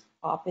 please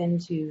pop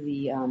into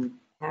the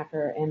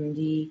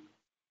HackerMD,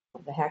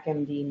 the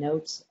HackMD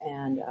notes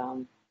and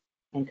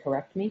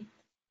correct me.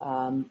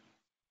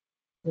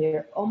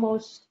 We're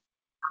almost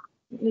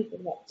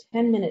about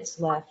 10 minutes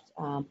left,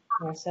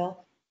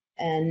 Marcel,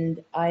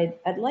 and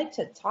I'd like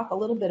to talk a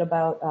little bit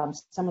about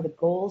some of the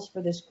goals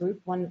for this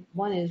group. One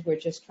is we're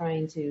just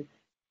trying to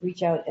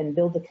reach out and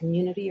build the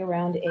community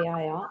around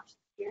AIOps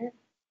here,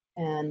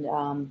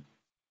 and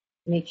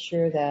make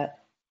sure that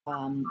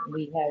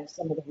we have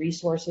some of the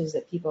resources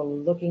that people are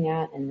looking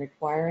at and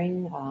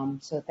requiring.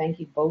 So thank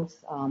you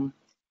both,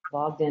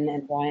 Bogdan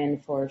and Brian,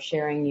 for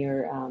sharing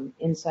your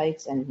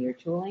insights and your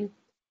tooling.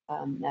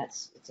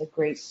 It's a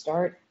great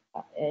start.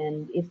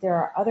 And if there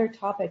are other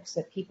topics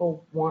that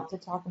people want to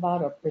talk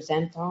about or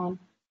present on,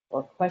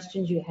 or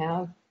questions you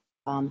have,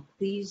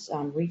 please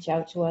reach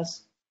out to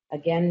us.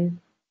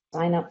 Again,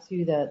 sign up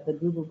through the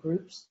Google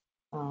Groups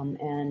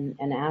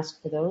and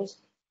ask for those.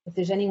 If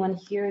there's anyone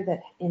here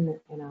that and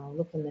I'll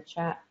look in the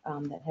chat,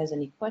 that has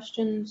any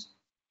questions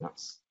not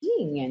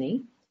seeing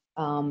any.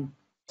 I'm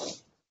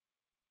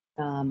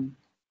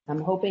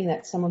hoping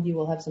that some of you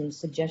will have some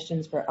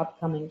suggestions for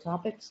upcoming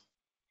topics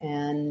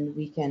and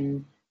we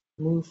can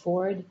move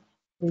forward.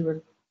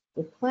 We're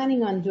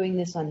planning on doing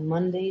this on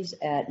Mondays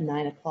at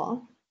 9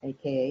 o'clock,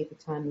 aka the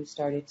time we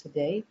started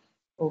today,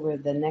 over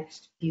the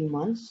next few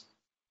months,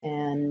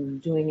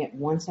 and doing it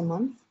once a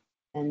month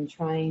and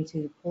trying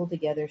to pull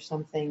together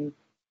something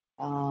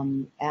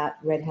at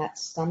Red Hat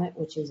Summit,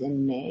 which is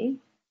in May.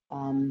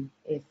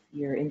 If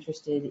you're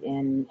interested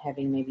in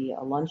having maybe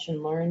a lunch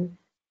and learn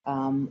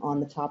on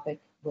the topic,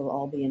 we'll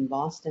all be in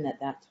Boston at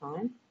that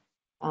time.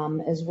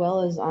 As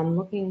well as I'm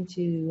looking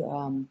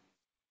to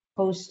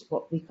host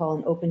what we call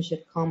an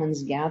OpenShift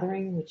Commons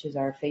gathering, which is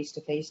our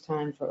face-to-face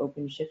time for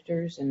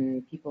OpenShifters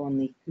and people in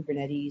the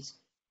Kubernetes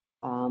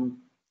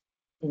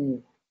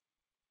in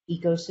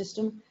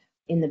ecosystem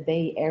in the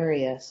Bay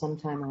Area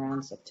sometime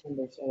around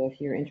September. So if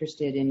you're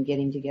interested in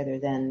getting together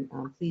then,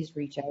 please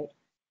reach out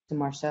to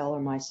Marcel or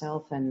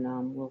myself and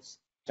we'll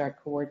start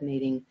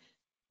coordinating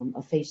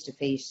a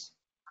face-to-face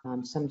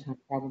sometime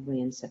probably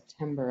in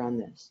September on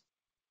this.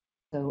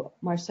 So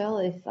Marcel,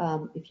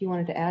 if you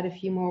wanted to add a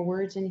few more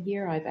words in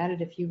here, I've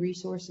added a few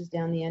resources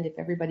down the end. If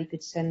everybody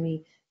could send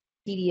me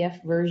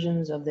PDF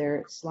versions of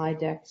their slide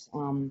decks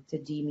to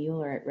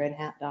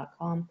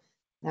dmueller@redhat.com,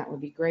 that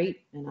would be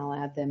great, and I'll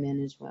add them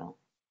in as well.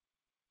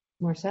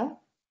 Marcel?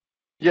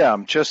 Yeah,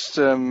 I'm just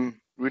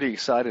really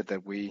excited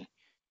that we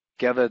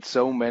gathered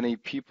so many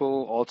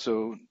people,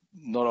 also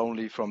not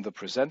only from the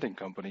presenting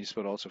companies,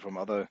 but also from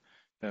other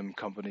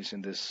companies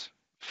in this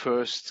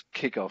first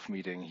kickoff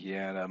meeting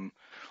here. And I'm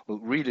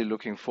really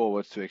looking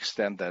forward to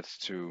extend that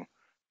to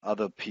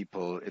other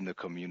people in the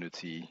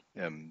community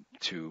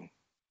to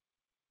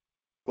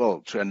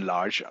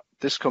enlarge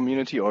this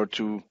community or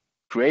to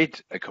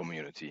create a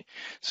community.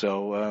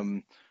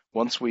 So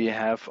once we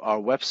have our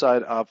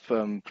website up,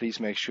 please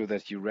make sure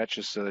that you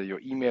register your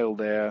email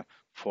there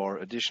for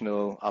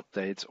additional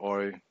updates,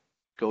 or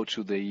go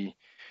to the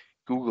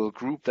Google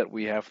group that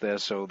we have there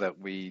so that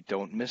we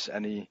don't miss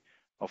any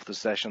of the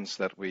sessions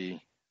that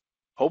we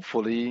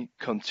hopefully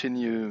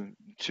continue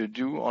to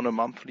do on a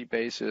monthly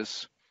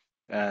basis.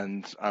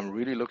 And I'm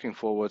really looking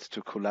forward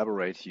to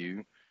collaborate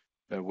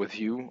with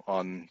you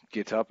on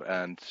GitHub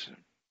and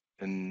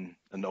in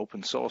an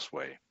open source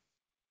way.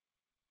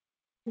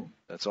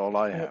 That's all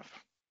I have.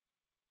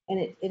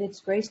 And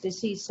it's great to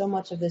see so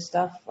much of this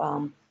stuff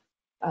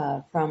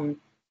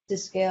from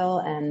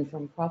Siscale and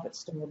from Profit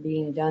Store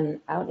being done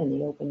out in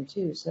the open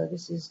too. So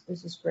this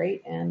is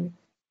great, and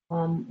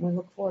we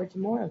look forward to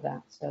more of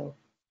that. So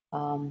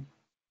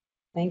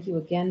thank you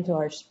again to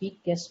our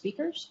guest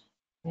speakers,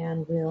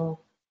 and we'll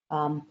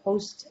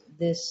post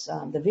this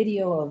the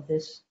video of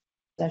this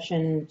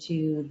session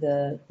to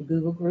the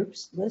Google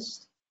Groups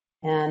list,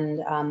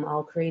 and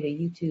I'll create a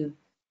YouTube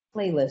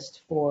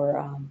playlist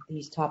for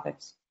these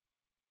topics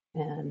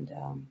and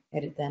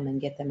edit them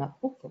and get them up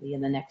hopefully in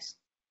the next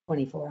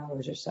 24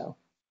 hours or so.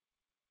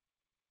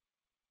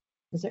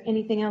 Is there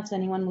anything else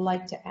anyone would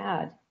like to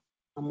add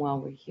while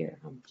we're here?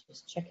 I'm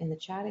just checking the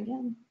chat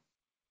again.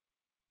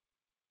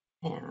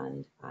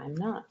 And I'm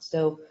not.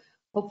 So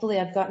hopefully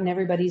I've gotten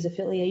everybody's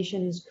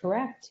affiliations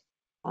correct.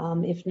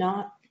 If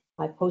not,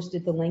 I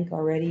posted the link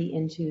already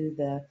into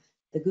the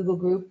Google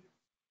group,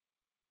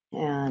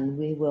 and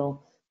we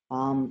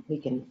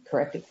can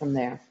correct it from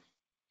there.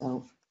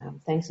 So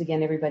thanks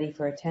again, everybody,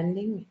 for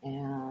attending,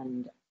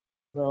 and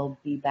we'll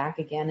be back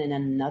again in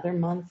another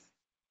month.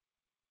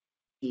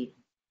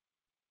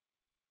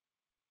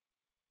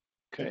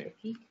 Okay.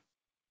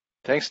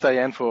 Thanks,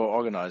 Diane, for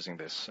organizing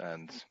this,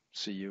 and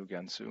see you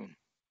again soon.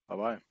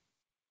 Bye-bye.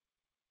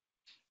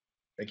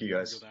 Thank you,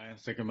 guys.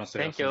 Thank you,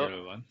 Marcel. Thank you,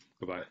 everyone.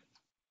 Goodbye.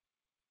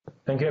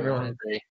 Thank you, everyone.